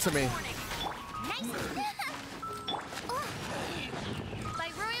crazy to me. By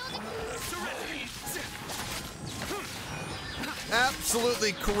royalty.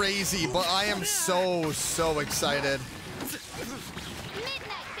 Absolutely crazy, but I am so excited.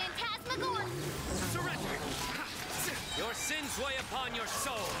 Midnight Phantasmagoria. Surrender! Your sins weigh upon your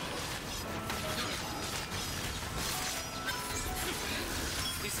soul.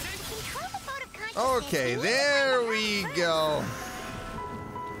 Control the boat of consciousness. Okay, there we go.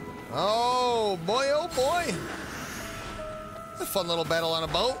 Oh boy, oh boy. It's a fun little battle on a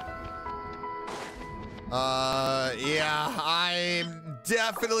boat. Yeah, I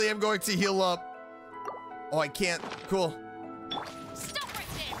definitely am going to heal up. Oh, I can't. Cool. Stop right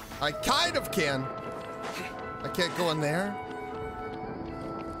there. I kind of can. I can't go in there.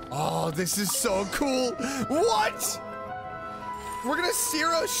 Oh, this is so cool. What? We're gonna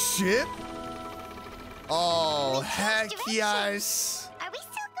steer a ship? Oh, heck yes. Are we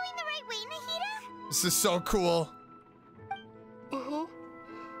still going the right way, Nahida? This is so cool.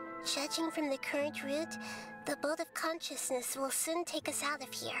 Judging from the current route, the boat of consciousness will soon take us out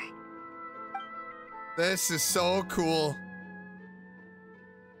of here. This is so cool.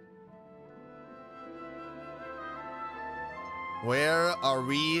 Where are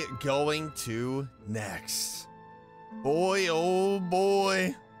we going to next? Boy, oh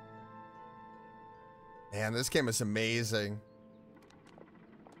boy. Man, this game is amazing.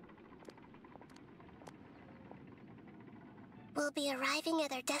 We'll be arriving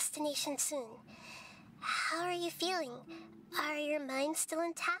at our destination soon. How are you feeling? Are your minds still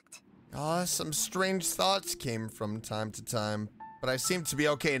intact? Some strange thoughts came from time to time, but I seem to be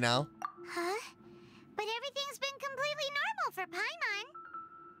okay now. Huh? But everything's been completely normal for Paimon.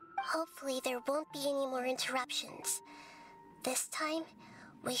 Hopefully there won't be any more interruptions. This time,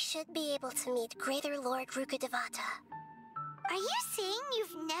 we should be able to meet Greater Lord Rukkhadevata. Are you saying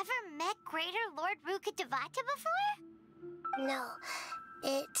you've never met Greater Lord Rukkhadevata before? No,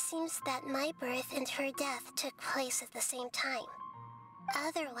 it seems that my birth and her death took place at the same time.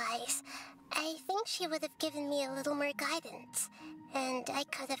 Otherwise, I think she would have given me a little more guidance, and I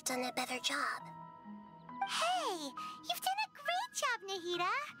could have done a better job. Hey, you've done a great job, Nahida.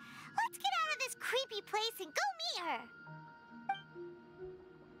 Let's get out of this creepy place and go meet her.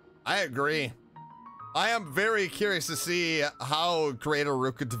 I agree. I am very curious to see how Greater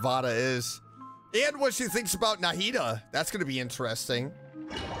Rukkhadevata is. And what she thinks about Nahida. That's going to be interesting.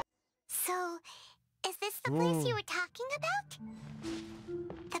 So, is this the place you were talking about?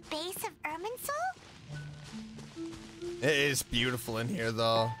 The base of Irminsul? It is beautiful in here,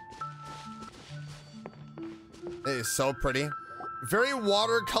 though. It is so pretty. Very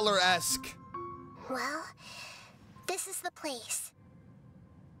watercolor-esque. Well, this is the place.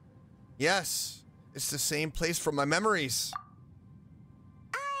 Yes, it's the same place from my memories.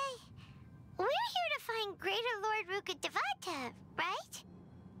 We're here to find Greater Lord Rukkhadevata, right?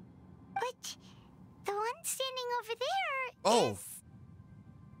 But the one standing over there Oh. is...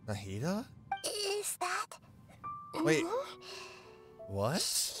 Nahida? Is that... Wait. me? What?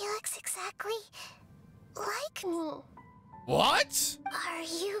 She looks exactly like me. What? Are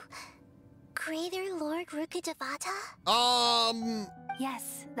you Greater Lord Rukkhadevata?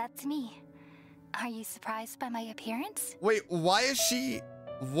 Yes, that's me. Are you surprised by my appearance? Wait, why is she...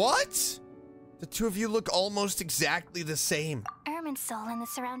 What? The two of you look almost exactly the same. Irminsul and the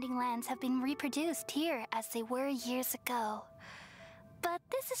surrounding lands have been reproduced here as they were years ago. But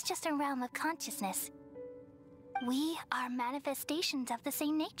this is just a realm of consciousness. We are manifestations of the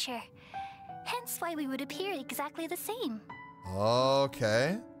same nature. Hence why we would appear exactly the same.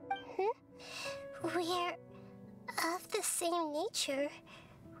 Okay. We're of the same nature.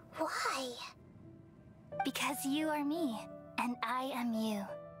 Why? Because you are me, and I am you.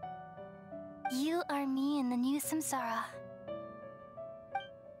 You are me in the new samsara.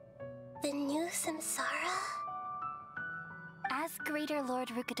 The new samsara? As Greater Lord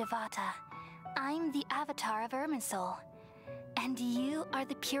Rukkhadevata, I'm the avatar of Irminsul. And you are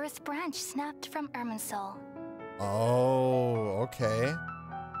the purest branch snapped from Irminsul. Oh, okay.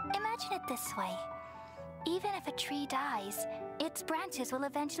 Imagine it this way. Even if a tree dies, its branches will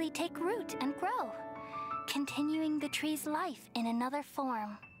eventually take root and grow, continuing the tree's life in another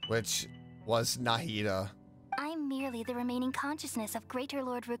form. Which was Nahida. I'm merely the remaining consciousness of Greater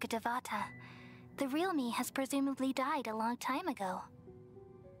Lord Rukkhadevata. The real me has presumably died a long time ago.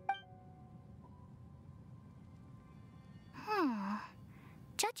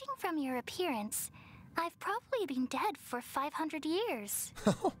 Judging from your appearance, I've probably been dead for 500 years.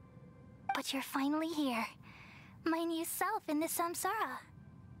 But you're finally here. My new self in the samsara.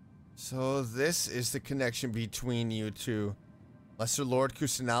 So this is the connection between you two. Lesser Lord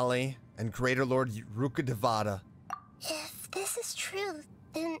Kusanali and Greater Lord Rukkhadevata. If this is true,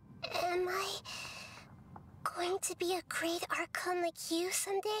 then am I going to be a great Archon like you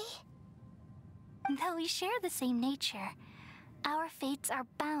someday? Though we share the same nature, our fates are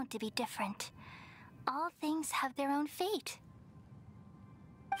bound to be different. All things have their own fate.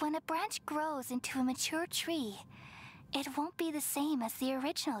 When a branch grows into a mature tree, it won't be the same as the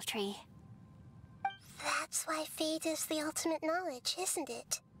original tree. That's why fate is the ultimate knowledge, isn't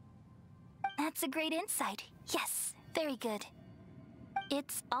it? That's a great insight. Yes, very good.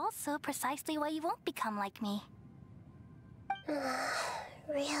 It's also precisely why you won't become like me.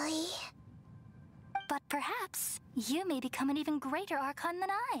 Really? But perhaps you may become an even greater Archon than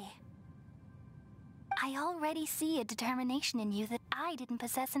I. I already see a determination in you that I didn't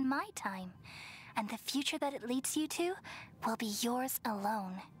possess in my time, and the future that it leads you to will be yours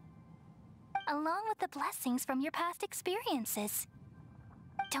alone. Along with the blessings from your past experiences.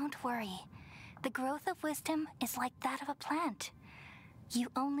 Don't worry. The growth of wisdom is like that of a plant. You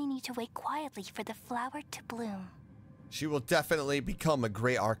only need to wait quietly for the flower to bloom. She will definitely become a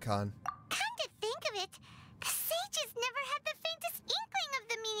great Archon. Come to think of it, the sages never had the faintest inkling of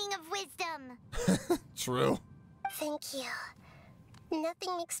the meaning of wisdom. True. Thank you.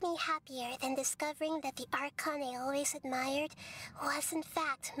 Nothing makes me happier than discovering that the Archon I always admired was in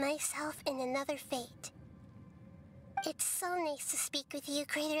fact myself in another fate. It's so nice to speak with you,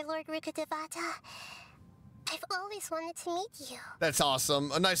 Greater Lord Rukkhadevata. I've always wanted to meet you. That's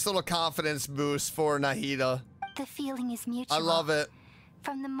awesome. A nice little confidence boost for Nahida. The feeling is mutual. I love it.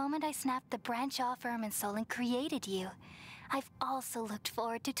 From the moment I snapped the branch off Irminsul and created you, I've also looked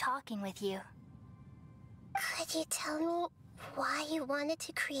forward to talking with you. Could you tell me why you wanted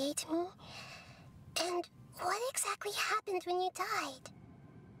to create me? And what exactly happened when you died?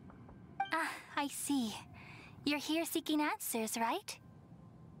 Ah, I see. You're here seeking answers, right?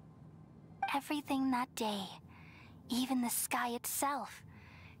 Everything that day, even the sky itself,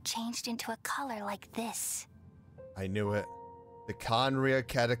 changed into a color like this. I knew it. The Conria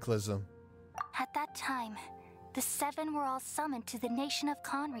Cataclysm. At that time, the seven were all summoned to the nation of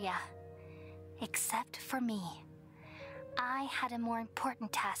Conria. Except for me. I had a more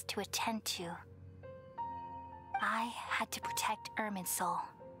important task to attend to. I had to protect Irminsul.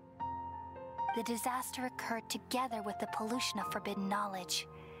 The disaster occurred together with the pollution of forbidden knowledge.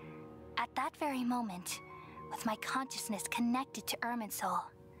 At that very moment, with my consciousness connected to Irminsul,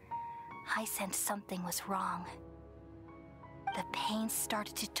 I sensed something was wrong. The pain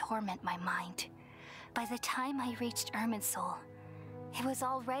started to torment my mind. By the time I reached Irminsul, it was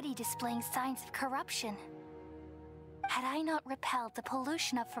already displaying signs of corruption. Had I not repelled the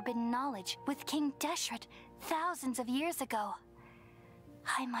pollution of forbidden knowledge with King Deshret thousands of years ago,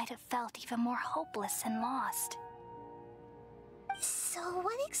 I might have felt even more hopeless and lost. So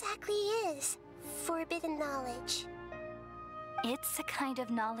what exactly is forbidden knowledge? It's a kind of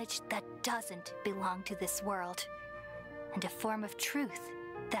knowledge that doesn't belong to this world, and a form of truth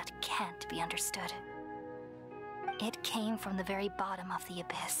that can't be understood. It came from the very bottom of the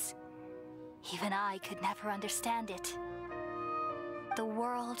abyss. Even I could never understand it. The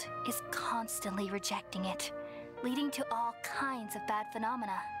world is constantly rejecting it, leading to all kinds of bad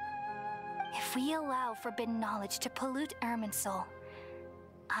phenomena. If we allow forbidden knowledge to pollute Irminsul,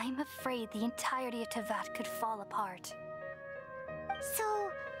 I'm afraid the entirety of Teyvat could fall apart.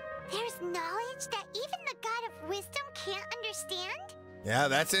 So, there's knowledge that even the God of Wisdom can't understand? Yeah,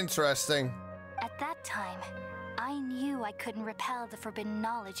 that's interesting. At that time, I knew I couldn't repel the forbidden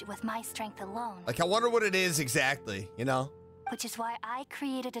knowledge with my strength alone. Like, I wonder what it is exactly, you know? Which is why I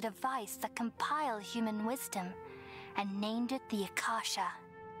created a device that compiled human wisdom and named it the Akasha.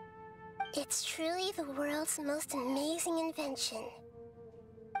 It's truly the world's most amazing invention.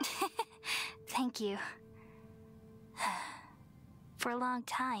 Thank you. For a long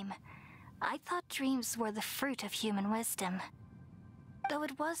time, I thought dreams were the fruit of human wisdom. Though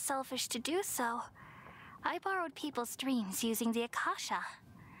it was selfish to do so, I borrowed people's dreams using the Akasha.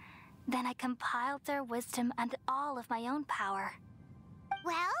 Then I compiled their wisdom and all of my own power.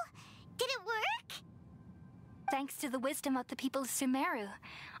 Well, did it work? Thanks to the wisdom of the people of Sumeru,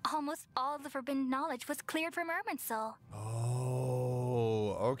 almost all the forbidden knowledge was cleared from Irminsul.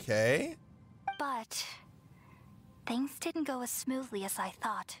 Oh, okay. But things didn't go as smoothly as I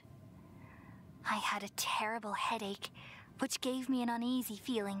thought. I had a terrible headache, which gave me an uneasy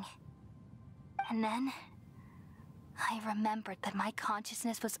feeling. And then I remembered that my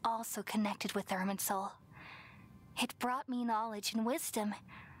consciousness was also connected with Irminsul. It brought me knowledge and wisdom,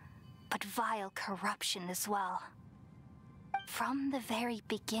 but vile corruption as well. From the very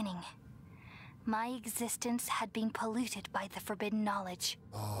beginning, my existence had been polluted by the forbidden knowledge.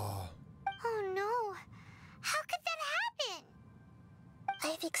 Oh. Oh no. How could that happen?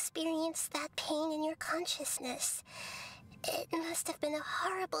 I've experienced that pain in your consciousness. It must have been a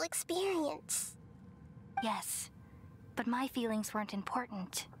horrible experience. Yes, but my feelings weren't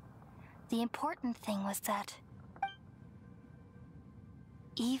important. The important thing was that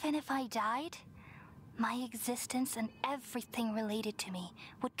even if I died, my existence and everything related to me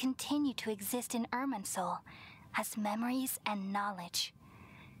would continue to exist in Irminsul as memories and knowledge,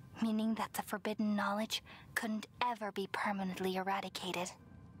 meaning that the forbidden knowledge couldn't ever be permanently eradicated.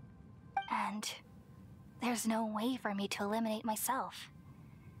 And there's no way for me to eliminate myself.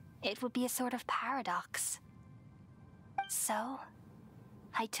 It would be a sort of paradox. So,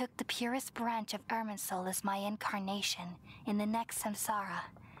 I took the purest branch of Irminsul as my incarnation in the next samsara,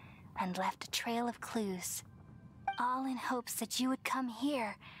 and left a trail of clues, all in hopes that you would come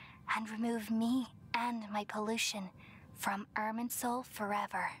here and remove me and my pollution from Irminsul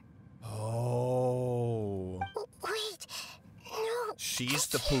forever. Oh. Wait, no. She's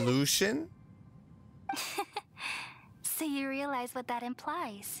the pollution? So you realize what that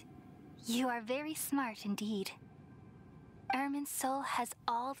implies. You are very smart indeed. Irminsul has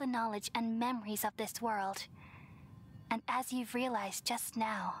all the knowledge and memories of this world. And as you've realized just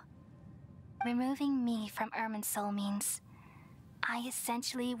now, removing me from Irminsul means I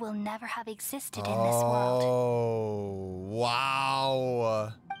essentially will never have existed in this world. Oh,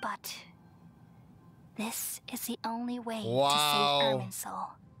 wow. But This is the only way Wow. to save Irminsul.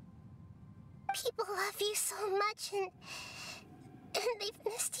 People love you so much, and they've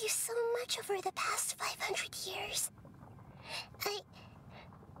missed you so much over the past 500 years. I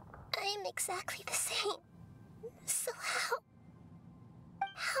am exactly the same. So how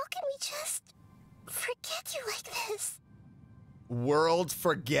can we just forget you like this? World,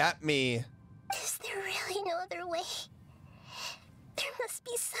 forget me. Is there really no other way? There must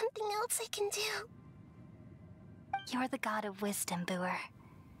be something else I can do. You're the god of wisdom, Booer.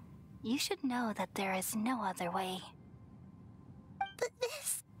 You should know that there is no other way. But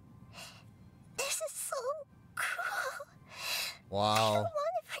this is so cruel. I Wow. don't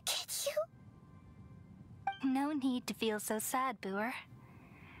want to forget you. No need to feel so sad, Booer.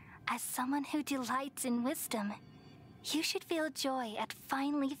 As someone who delights in wisdom, you should feel joy at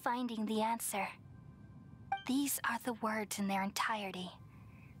finally finding the answer. These are the words in their entirety.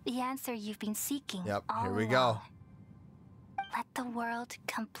 The answer you've been seeking Yep, all here we along. go. Let the world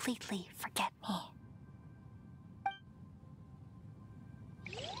completely forget me.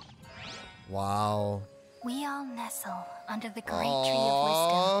 Wow. We all nestle under the great tree Aww.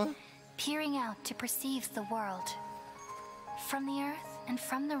 of wisdom, peering out to perceive the world. From the earth and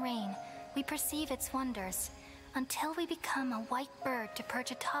from the rain, we perceive its wonders, until we become a white bird to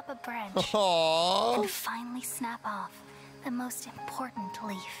perch atop a branch Aww. and finally snap off the most important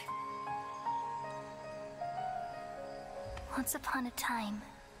leaf. Once upon a time,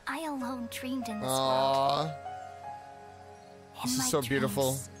 I alone dreamed in this world. Aww. In This my is so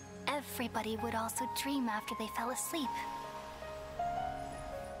beautiful. dreams, everybody would also dream after they fell asleep.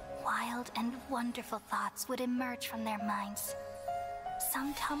 Wild and wonderful thoughts would emerge from their minds.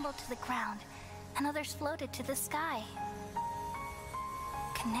 Some tumbled to the ground, and others floated to the sky,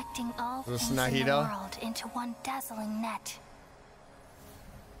 connecting all This things in the Nahida? world into one dazzling net.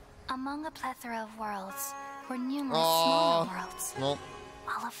 Among a plethora of worlds were numerous smaller worlds, Nope.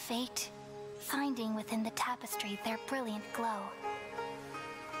 all of fate, finding within the tapestry their brilliant glow.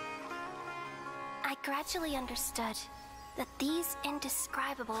 I gradually understood that these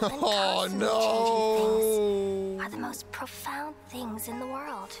indescribable and Oh constantly changing things no. are the most profound things in the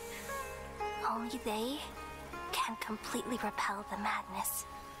world. Only they can completely repel the madness.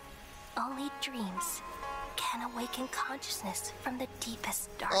 Only dreams can awaken consciousness from the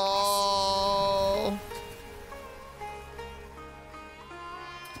deepest darkness. Oh.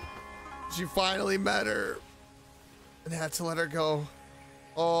 She finally met her and had to let her go.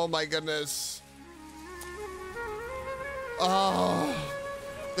 Oh my goodness. Oh,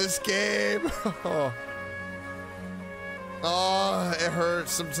 this game. Oh, it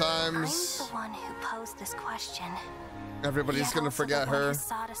hurts sometimes. I'm the one who posed this question. Everybody's Yet gonna also forget the one her. who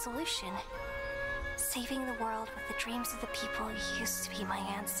sought a solution. Saving the world with the dreams of the people used to be my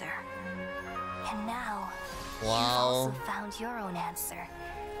answer. And now, you've Wow. also found your own answer.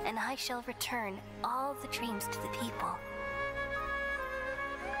 And I shall return all the dreams to the people.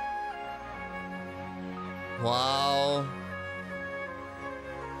 Wow.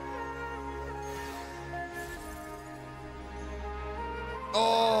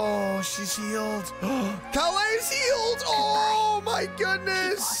 Oh, she's healed. Kale's healed. Oh my People of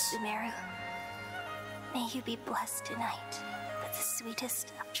goodness. Sumeru, may you be blessed tonight with the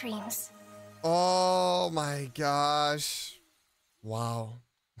sweetest of dreams. Oh my gosh. Wow.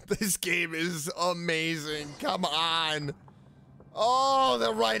 This game is amazing. Come on. Oh,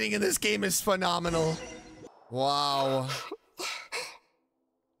 the writing in this game is phenomenal. Wow.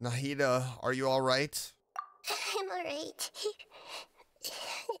 Nahida, are you all right? I'm alright.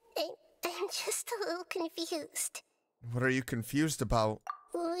 I'm just a little confused. What are you confused about?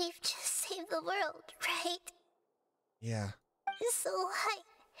 We've just saved the world, right? Yeah. So why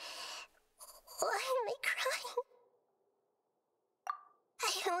am I crying?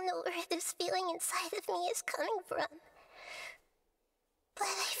 I don't know where this feeling inside of me is coming from, but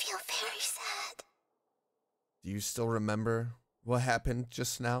I feel very sad. Do you still remember what happened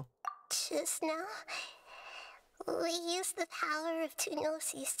just now? Just now, we used the power of two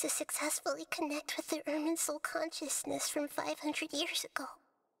gnosis to successfully connect with the Irminsul consciousness from 500 years ago.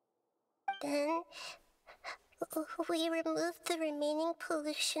 Then, we removed the remaining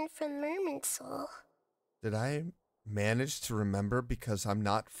pollution from Irminsul. Did I manage to remember because I'm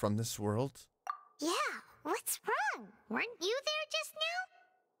not from this world? Yeah, what's wrong? Weren't you there just now?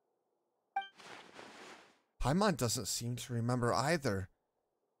 Paimon doesn't seem to remember either.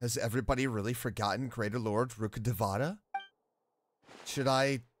 Has everybody really forgotten Greater Lord Rukkhadevata? Should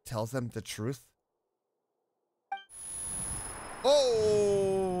I tell them the truth?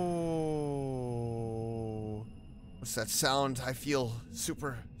 Oh! What's that sound? I feel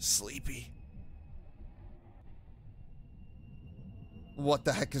super sleepy. What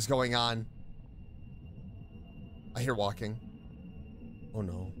the heck is going on? I hear walking. Oh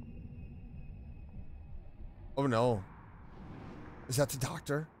no. Oh no. Is that the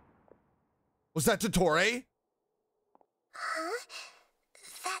doctor? Was that Dottore? Huh?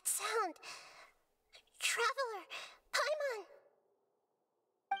 That sound. Traveler, Paimon.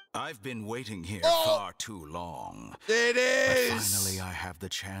 I've been waiting here far too long. It is! But finally, I have the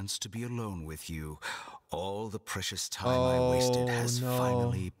chance to be alone with you. All the precious time I wasted has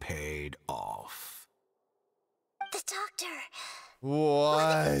finally paid off. The doctor. What?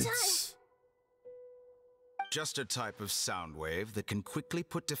 have you done? Just a type of sound wave that can quickly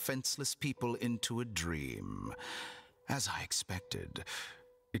put defenseless people into a dream. As I expected,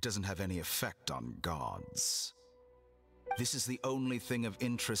 it doesn't have any effect on gods. This is the only thing of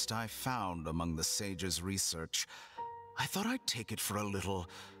interest I found among the sage's research. I thought I'd take it for a little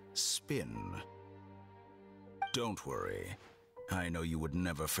spin. Don't worry. I know you would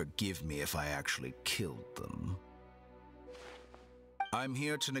never forgive me if I actually killed them. I'm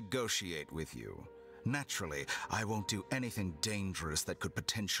here to negotiate with you. Naturally, I won't do anything dangerous that could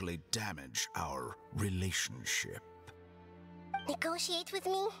potentially damage our relationship. Negotiate with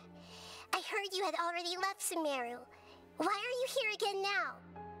me? I heard you had already left Sumeru. Why are you here again now?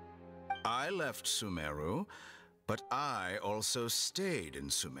 I left Sumeru, but I also stayed in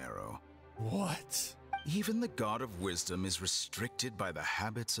Sumeru. What? Even the God of Wisdom is restricted by the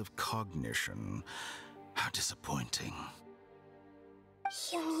habits of cognition. How disappointing.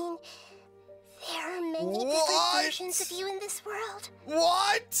 You mean there are many different versions of you in this world?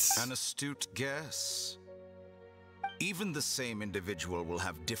 What? An astute guess. Even the same individual will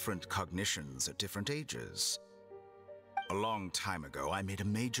have different cognitions at different ages. A long time ago, I made a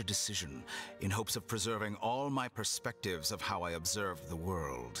major decision in hopes of preserving all my perspectives of how I observed the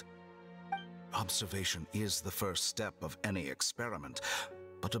world. Observation is the first step of any experiment,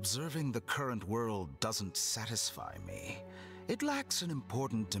 but observing the current world doesn't satisfy me. It lacks an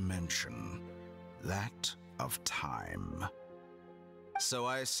important dimension, that of time. So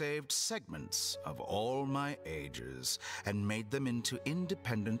I saved segments of all my ages and made them into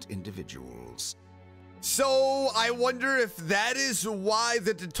independent individuals. So I wonder if that is why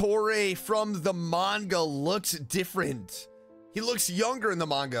the Dottore from the manga looks different. He looks younger in the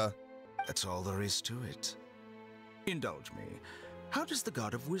manga. That's all there is to it. Indulge me. How does the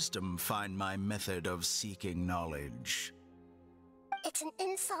God of Wisdom find my method of seeking knowledge? It's an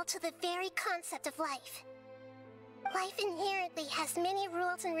insult to the very concept of life. Life inherently has many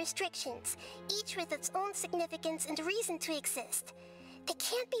rules and restrictions, each with its own significance and reason to exist. They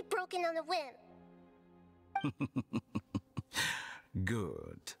can't be broken on a whim.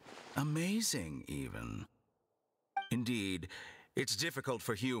 Good. Amazing, even. Indeed, it's difficult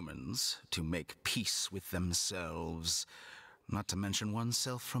for humans to make peace with themselves, not to mention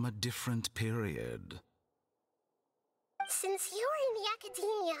oneself from a different period. Since you were in the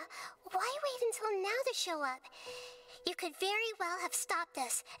academia, why wait until now to show up? You could very well have stopped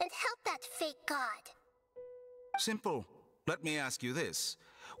us and helped that fake god. Simple. Let me ask you this.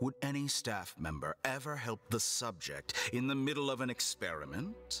 Would any staff member ever help the subject in the middle of an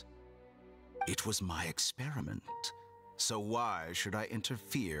experiment? It was my experiment, so why should I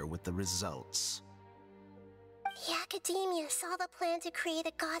interfere with the results? The academia saw the plan to create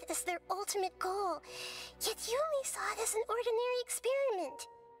a god as their ultimate goal, yet you only saw it as an ordinary experiment.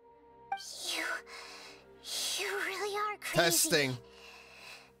 You really are crazy. Testing.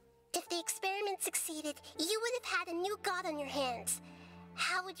 If the experiment succeeded, you would have had a new god on your hands.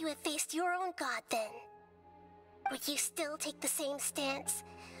 How would you have faced your own god then? Would you still take the same stance?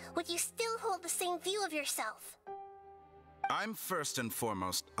 Would you still hold the same view of yourself? I'm first and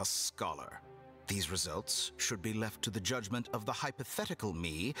foremost a scholar. These results should be left to the judgment of the hypothetical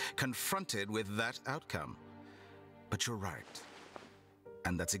me confronted with that outcome. But you're right.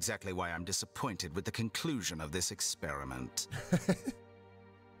 And that's exactly why I'm disappointed with the conclusion of this experiment.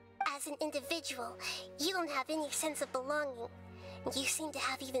 As an individual, you don't have any sense of belonging. You seem to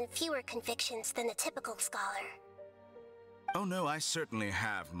have even fewer convictions than a typical scholar. Oh no, I certainly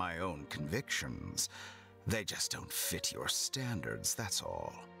have my own convictions. They just don't fit your standards, that's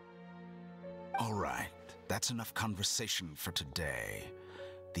all. All right, that's enough conversation for today.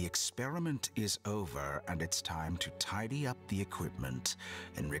 The experiment is over, and it's time to tidy up the equipment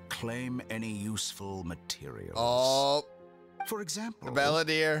and reclaim any useful materials. Oh. For example, The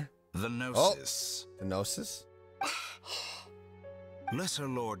Balladeer. the Gnosis. The Gnosis? Lesser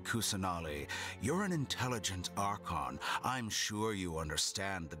Lord Kusanali, you're an intelligent Archon. I'm sure you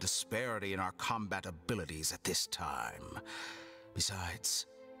understand the disparity in our combat abilities at this time. Besides,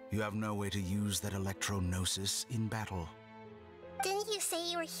 you have no way to use that Electro-Gnosis in battle. Didn't you say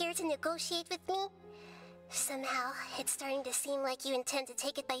you were here to negotiate with me? Somehow, it's starting to seem like you intend to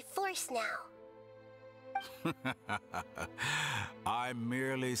take it by force now. I'm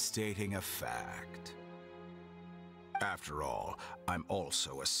merely stating a fact. After all, I'm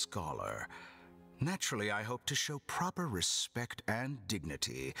also a scholar. Naturally, I hope to show proper respect and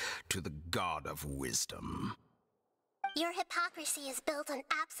dignity to the God of Wisdom. Your hypocrisy is built on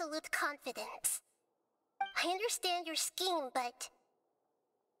absolute confidence. I understand your scheme, but...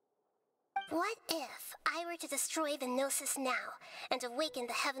 what if I were to destroy the Gnosis now and awaken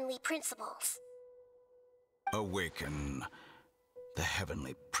the heavenly principles? Awaken the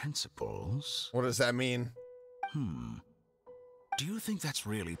heavenly principles? What does that mean? Do you think that's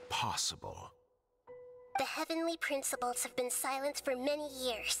really possible? The heavenly principles have been silent for many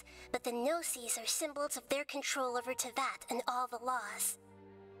years, but the Gnosis are symbols of their control over Teyvat and all the laws.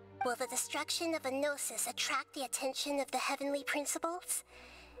 Will the destruction of a Gnosis attract the attention of the heavenly principles?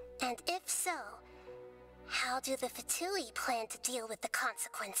 And if so, how do the Fatui plan to deal with the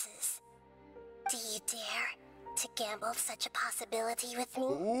consequences? Do you dare to gamble such a possibility with me?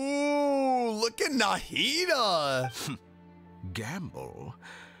 Ooh, look at Nahida! Gamble?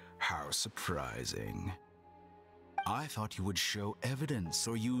 How surprising. I thought you would show evidence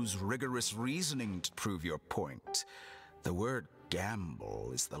or use rigorous reasoning to prove your point. The word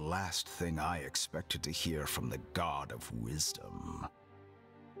gamble is the last thing I expected to hear from the God of Wisdom.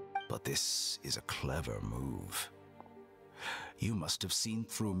 But this is a clever move. You must have seen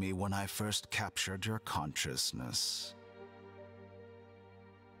through me when I first captured your consciousness.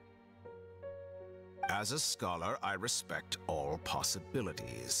 As a scholar, I respect all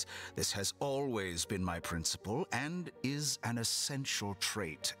possibilities. This has always been my principle and is an essential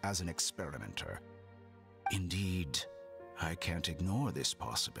trait as an experimenter. Indeed, I can't ignore this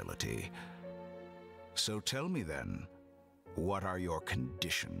possibility. So tell me then, what are your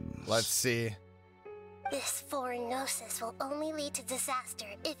conditions? Let's see. This foreign Gnosis will only lead to disaster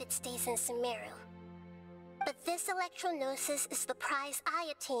if it stays in Sumeru. But this Electro-Gnosis is the prize I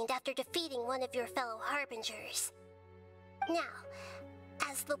obtained after defeating one of your fellow Harbingers. Now,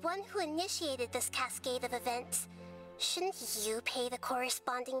 as the one who initiated this cascade of events, shouldn't you pay the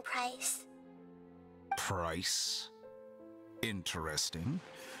corresponding price? Price? Interesting.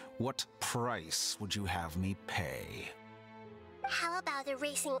 What price would you have me pay? How about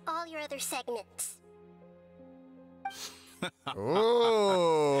erasing all your other segments?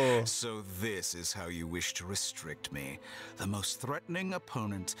 Ooh. So this is how you wish to restrict me, the most threatening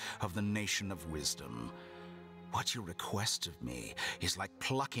opponent of the Nation of Wisdom. What you request of me is like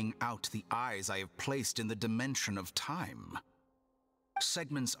plucking out the eyes I have placed in the dimension of time.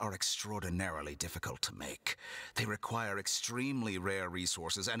 Segments are extraordinarily difficult to make. They require extremely rare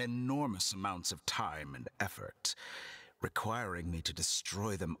resources and enormous amounts of time and effort, requiring me to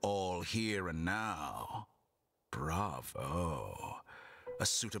destroy them all here and now. Bravo. A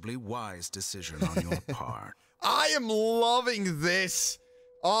suitably wise decision on your part. I am loving this.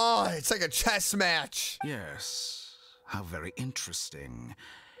 Oh, it's like a chess match. Yes. How very interesting.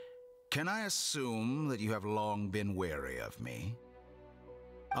 Can I assume that you have long been wary of me?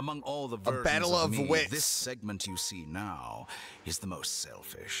 Among all the versions battle of me, wits. this segment you see now is the most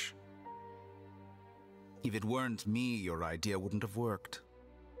selfish. If it weren't me, your idea wouldn't have worked.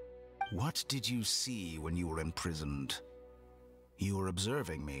 What did you see when you were imprisoned? You were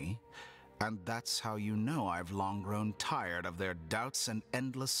observing me, and that's how you know I've long grown tired of their doubts and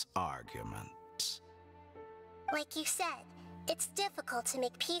endless arguments. Like you said, it's difficult to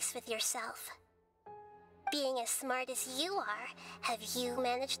make peace with yourself. Being as smart as you are, have you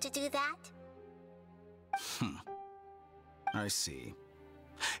managed to do that? I see.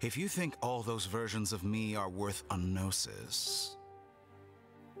 If you think all those versions of me are worth a gnosis,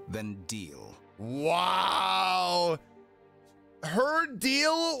 then deal. Wow. Her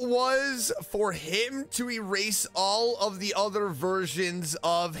deal was for him to erase all of the other versions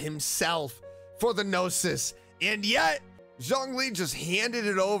of himself for the Gnosis. And yet, Zhongli just handed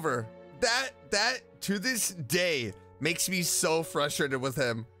it over. That to this day makes me so frustrated with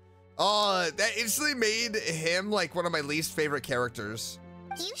him. That instantly made him like one of my least favorite characters.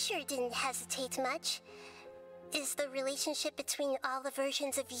 You sure didn't hesitate much. Is the relationship between all the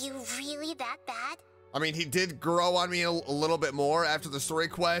versions of you really that bad? I mean, he did grow on me a little bit more after the story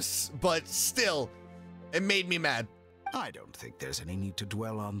quests, but still, it made me mad. I don't think there's any need to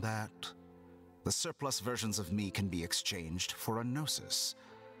dwell on that. The surplus versions of me can be exchanged for a gnosis.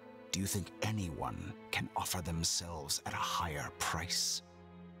 Do you think anyone can offer themselves at a higher price?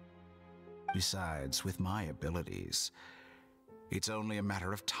 Besides, with my abilities, it's only a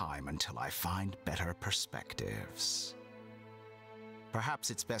matter of time until I find better perspectives.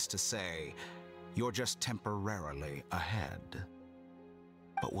 Perhaps it's best to say you're just temporarily ahead.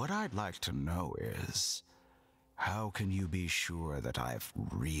 But what I'd like to know is, how can you be sure that I've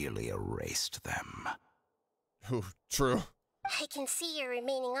really erased them? Ooh, true. I can see your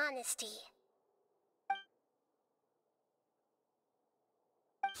remaining honesty.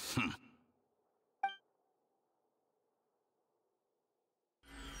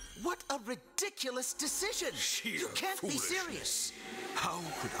 What a ridiculous decision! You can't be serious! How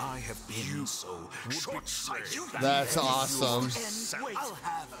could I have been so short-sighted? That's awesome. And wait, I'll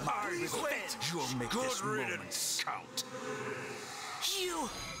have my revenge! You'll make this moment count.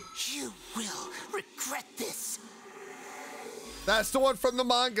 You will regret this! That's the one from the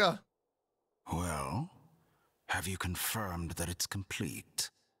manga. Well, have you confirmed that it's complete?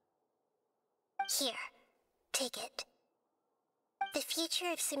 Here, take it. The future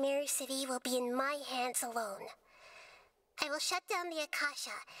of Sumeru City will be in my hands alone. I will shut down the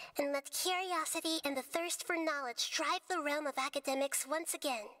Akasha and let curiosity and the thirst for knowledge drive the realm of academics once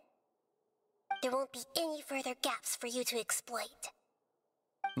again. There won't be any further gaps for you to exploit.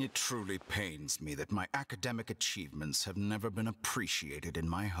 It truly pains me that my academic achievements have never been appreciated in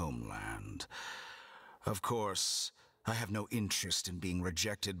my homeland. Of course, I have no interest in being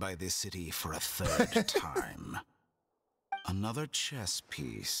rejected by this city for a third time. Another chess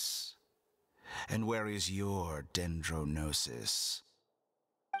piece. And where is your dendronosis?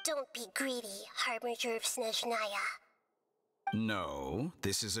 Don't be greedy, Harbinger of Snezhnaya. No,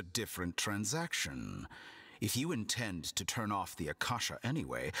 this is a different transaction. If you intend to turn off the Akasha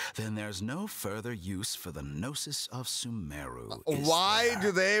anyway, then there's no further use for the Gnosis of Sumeru. Why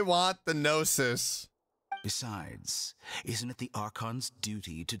do they want the Gnosis? Besides, isn't it the Archon's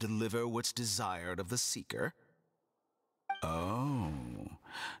duty to deliver what's desired of the Seeker? Oh,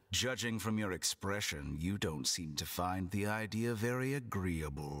 judging from your expression, you don't seem to find the idea very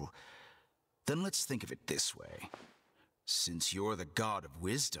agreeable. Then let's think of it this way. Since you're the god of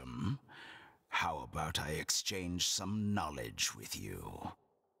wisdom, how about I exchange some knowledge with you?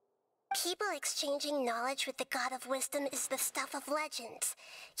 People exchanging knowledge with the god of wisdom is the stuff of legends.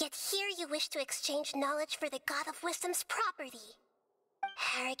 Yet here you wish to exchange knowledge for the god of wisdom's property.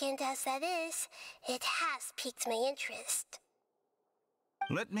 Arrogant as that is, it has piqued my interest.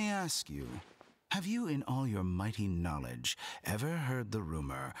 Let me ask you, have you in all your mighty knowledge ever heard the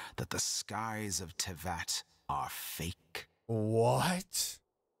rumor that the skies of Tevat are fake? What?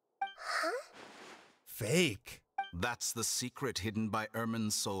 Huh? Fake? That's the secret hidden by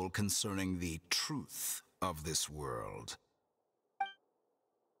Irminsul concerning the truth of this world.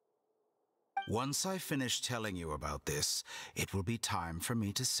 Once I finish telling you about this, it will be time for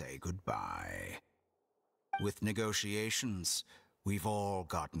me to say goodbye. With negotiations, we've all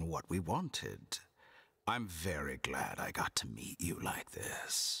gotten what we wanted. I'm very glad I got to meet you like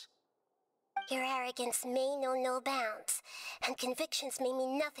this. Your arrogance may know no bounds, and convictions may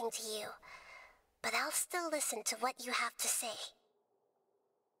mean nothing to you. But I'll still listen to what you have to say.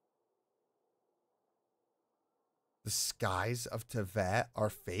 The skies of Tevat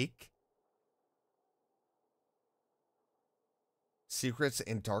are fake? Secrets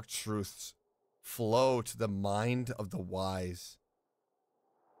and dark truths flow to the mind of the wise.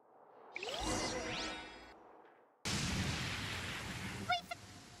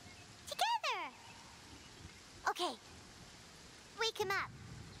 Together! Okay. Wake him up.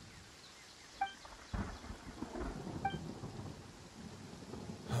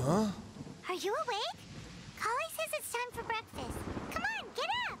 Huh? Are you awake? Kali says it's time for breakfast. Come on, get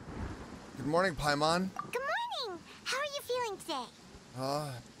up! Good morning, Paimon. Good morning! How are you feeling today?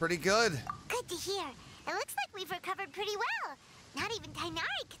 Pretty good. Good to hear. It looks like we've recovered pretty well. Not even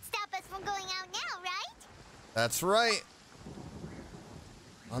Tainari could stop us from going out now, right? That's right.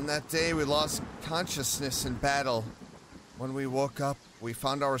 On that day, we lost consciousness in battle. When we woke up, we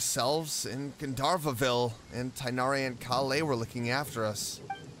found ourselves in Gandharvaville, and Tainari and Kale were looking after us.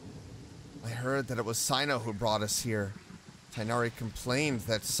 I heard that it was Sino who brought us here. Tainari complained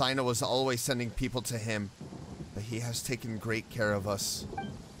that Sino was always sending people to him, but he has taken great care of us.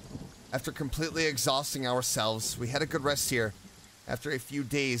 After completely exhausting ourselves, we had a good rest here. After a few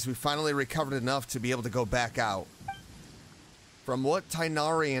days, we finally recovered enough to be able to go back out. From what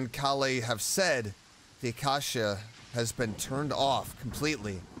Tainari and Kale have said, the Akasha has been turned off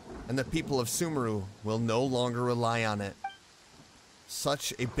completely, and the people of Sumeru will no longer rely on it.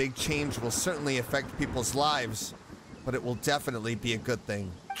 Such a big change will certainly affect people's lives, but it will definitely be a good thing.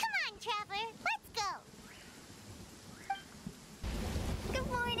 Come on, Traveler, let's go! Good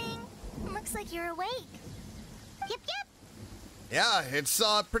morning. Looks like you're awake. Yep. Yeah, it's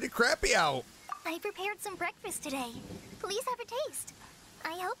pretty crappy out. I prepared some breakfast today. Please have a taste.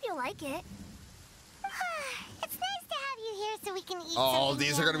 I hope you like it. It's nice to have you here so we can eat Oh, something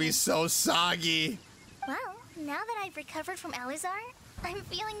these are gonna be yummy. so soggy. Well, now that I've recovered from Elazar, I'm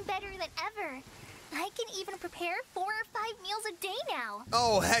feeling better than ever. I can even prepare 4 or 5 meals a day now.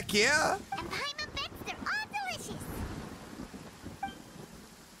 Oh, heck yeah. And Paimon bets they're all delicious.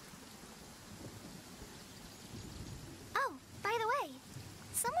 Oh, by the way,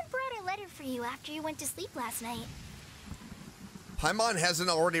 someone brought a letter for you after you went to sleep last night. Paimon hasn't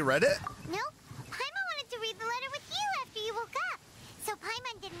already read it? Nope. Paimon wanted to read the letter with you after you woke up. So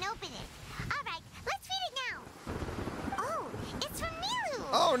Paimon didn't open it. All right, let's read it now. Oh, it's from Milu.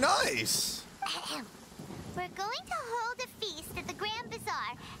 Oh, nice. We're going to hold a feast at the Grand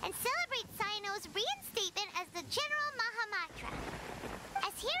Bazaar and celebrate Cyno's reinstatement as the General Mahamatra.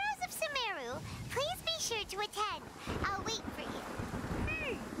 As heroes of Sumeru, please be sure to attend. I'll wait for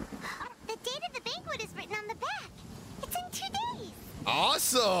you. The date of the banquet is written on the back. It's in 2 days.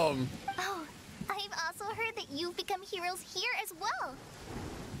 Awesome. Oh, I've also heard that you've become heroes here as well.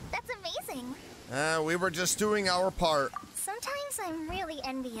 That's amazing. We were just doing our part. Sometimes I'm really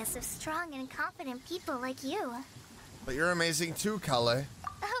envious of strong and confident people like you. But you're amazing too, Kale.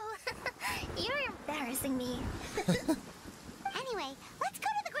 Oh, you're embarrassing me. Anyway, let's go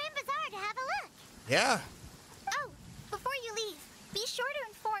to the Grand Bazaar to have a look. Yeah. Oh, before you leave, be sure to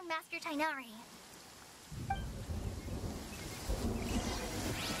inform Master Tainari.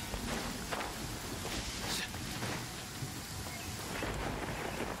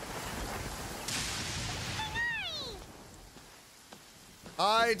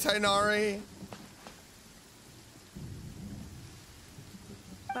 Hi, Tainari.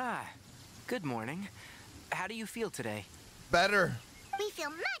 Ah, good morning. How do you feel today? Better. We feel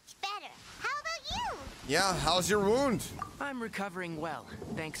much better. How about you? Yeah, how's your wound? I'm recovering well.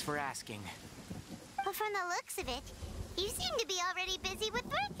 Thanks for asking. But from the looks of it, you seem to be already busy with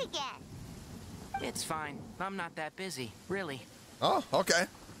work again. It's fine. I'm not that busy, really. Oh, okay.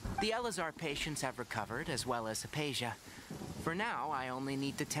 The Elazar patients have recovered, as well as Hypatia. For now, I only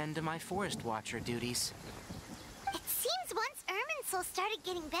need to tend to my Forest Watcher duties. It seems once Irminsul started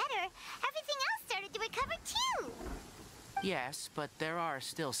getting better, everything else started to recover too. Yes, but there are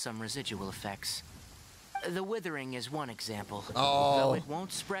still some residual effects. The withering is one example. Oh. Though it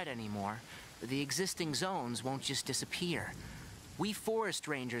won't spread anymore, the existing zones won't just disappear. We forest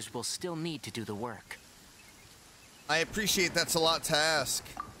rangers will still need to do the work. I appreciate that's a lot to ask.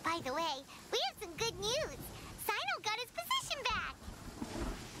 By the way, we have some good news. Cyno got his position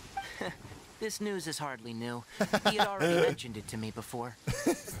back. This news is hardly new. He had already mentioned it to me before.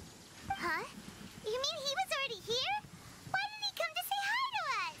 Huh? You mean he was already here? Why didn't he come to say hi to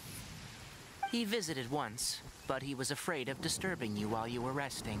us? He visited once, but he was afraid of disturbing you while you were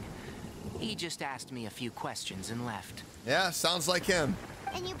resting. He just asked me a few questions and left. Yeah, sounds like him.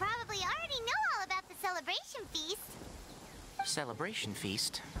 And you probably already know all about the celebration feast. Celebration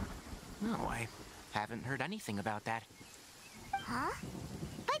feast? No, I haven't heard anything about that. Huh?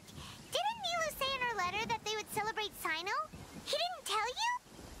 But didn't Nilu say in her letter that they would celebrate Cyno? He didn't tell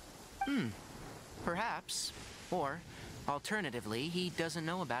you? Perhaps. Or, alternatively, he doesn't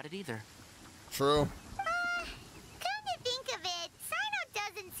know about it either. True. Come to think of it, Cyno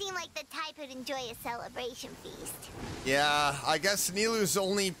doesn't seem like the type who'd enjoy a celebration feast. Yeah, I guess Nilu's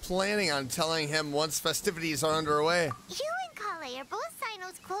only planning on telling him once festivities are underway. You and Kale are both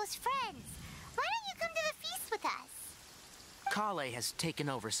Cyno's close friends. Why don't you come to the feast with us? Kale has taken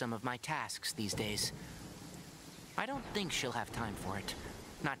over some of my tasks these days. I don't think she'll have time for it.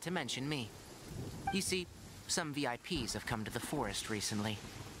 Not to mention me. You see, some VIPs have come to the forest recently.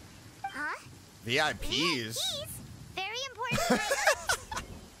 Huh? VIPs? Very important items.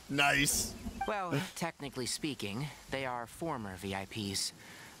 Nice. Well, technically speaking, they are former VIPs.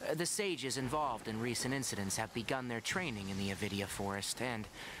 The sages involved in recent incidents have begun their training in the Avidia Forest, and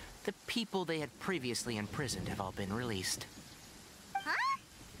the people they had previously imprisoned have all been released. Huh?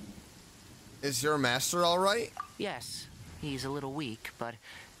 Is your master all right? Yes, he's a little weak, but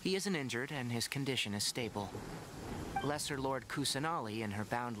he isn't injured and his condition is stable. Lesser Lord Kusanali, in her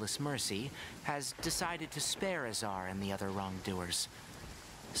boundless mercy, has decided to spare Azar and the other wrongdoers.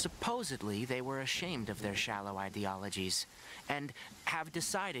 Supposedly, they were ashamed of their shallow ideologies, and have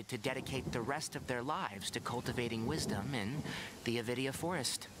decided to dedicate the rest of their lives to cultivating wisdom in the Avidia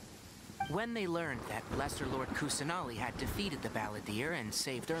Forest. When they learned that Lesser Lord Kusanali had defeated the Balladeer and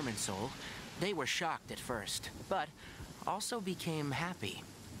saved Irminsul, they were shocked at first, but also became happy,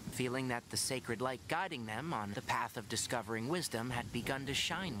 feeling that the sacred light guiding them on the path of discovering wisdom had begun to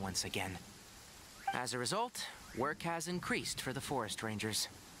shine once again. As a result, work has increased for the Forest Rangers.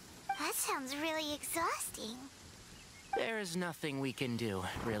 That sounds really exhausting. There is nothing we can do,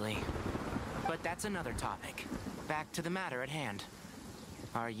 really. But that's another topic. Back to the matter at hand.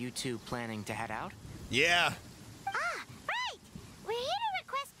 Are you two planning to head out? Yeah. Ah, right! We're here to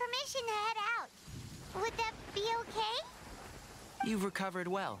request permission to head out. Would that be okay? You've recovered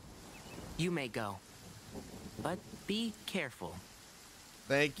well. You may go. But be careful.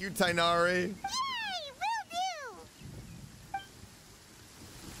 Thank you, Tainari. Yay! Will do!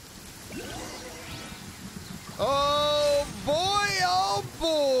 Oh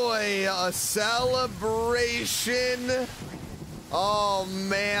boy, a celebration. Oh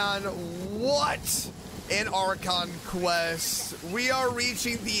man, what an Archon quest. We are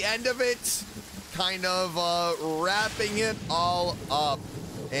reaching the end of it, kind of wrapping it all up.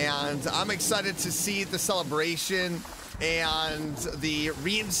 And I'm excited to see the celebration and the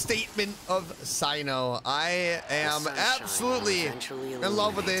reinstatement of Cyno. I am absolutely in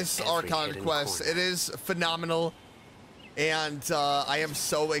love with this Archon quest. It is phenomenal. And I am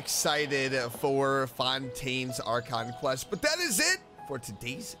so excited for Fontaine's Archon quest. But that is it for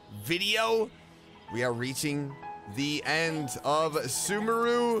today's video. We are reaching the end of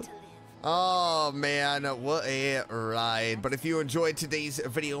Sumeru. Oh man, what a ride. But if you enjoyed today's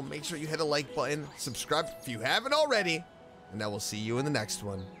video, make sure you hit a like button, subscribe if you haven't already, and I will see you in the next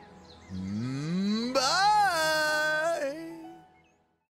one. Bye!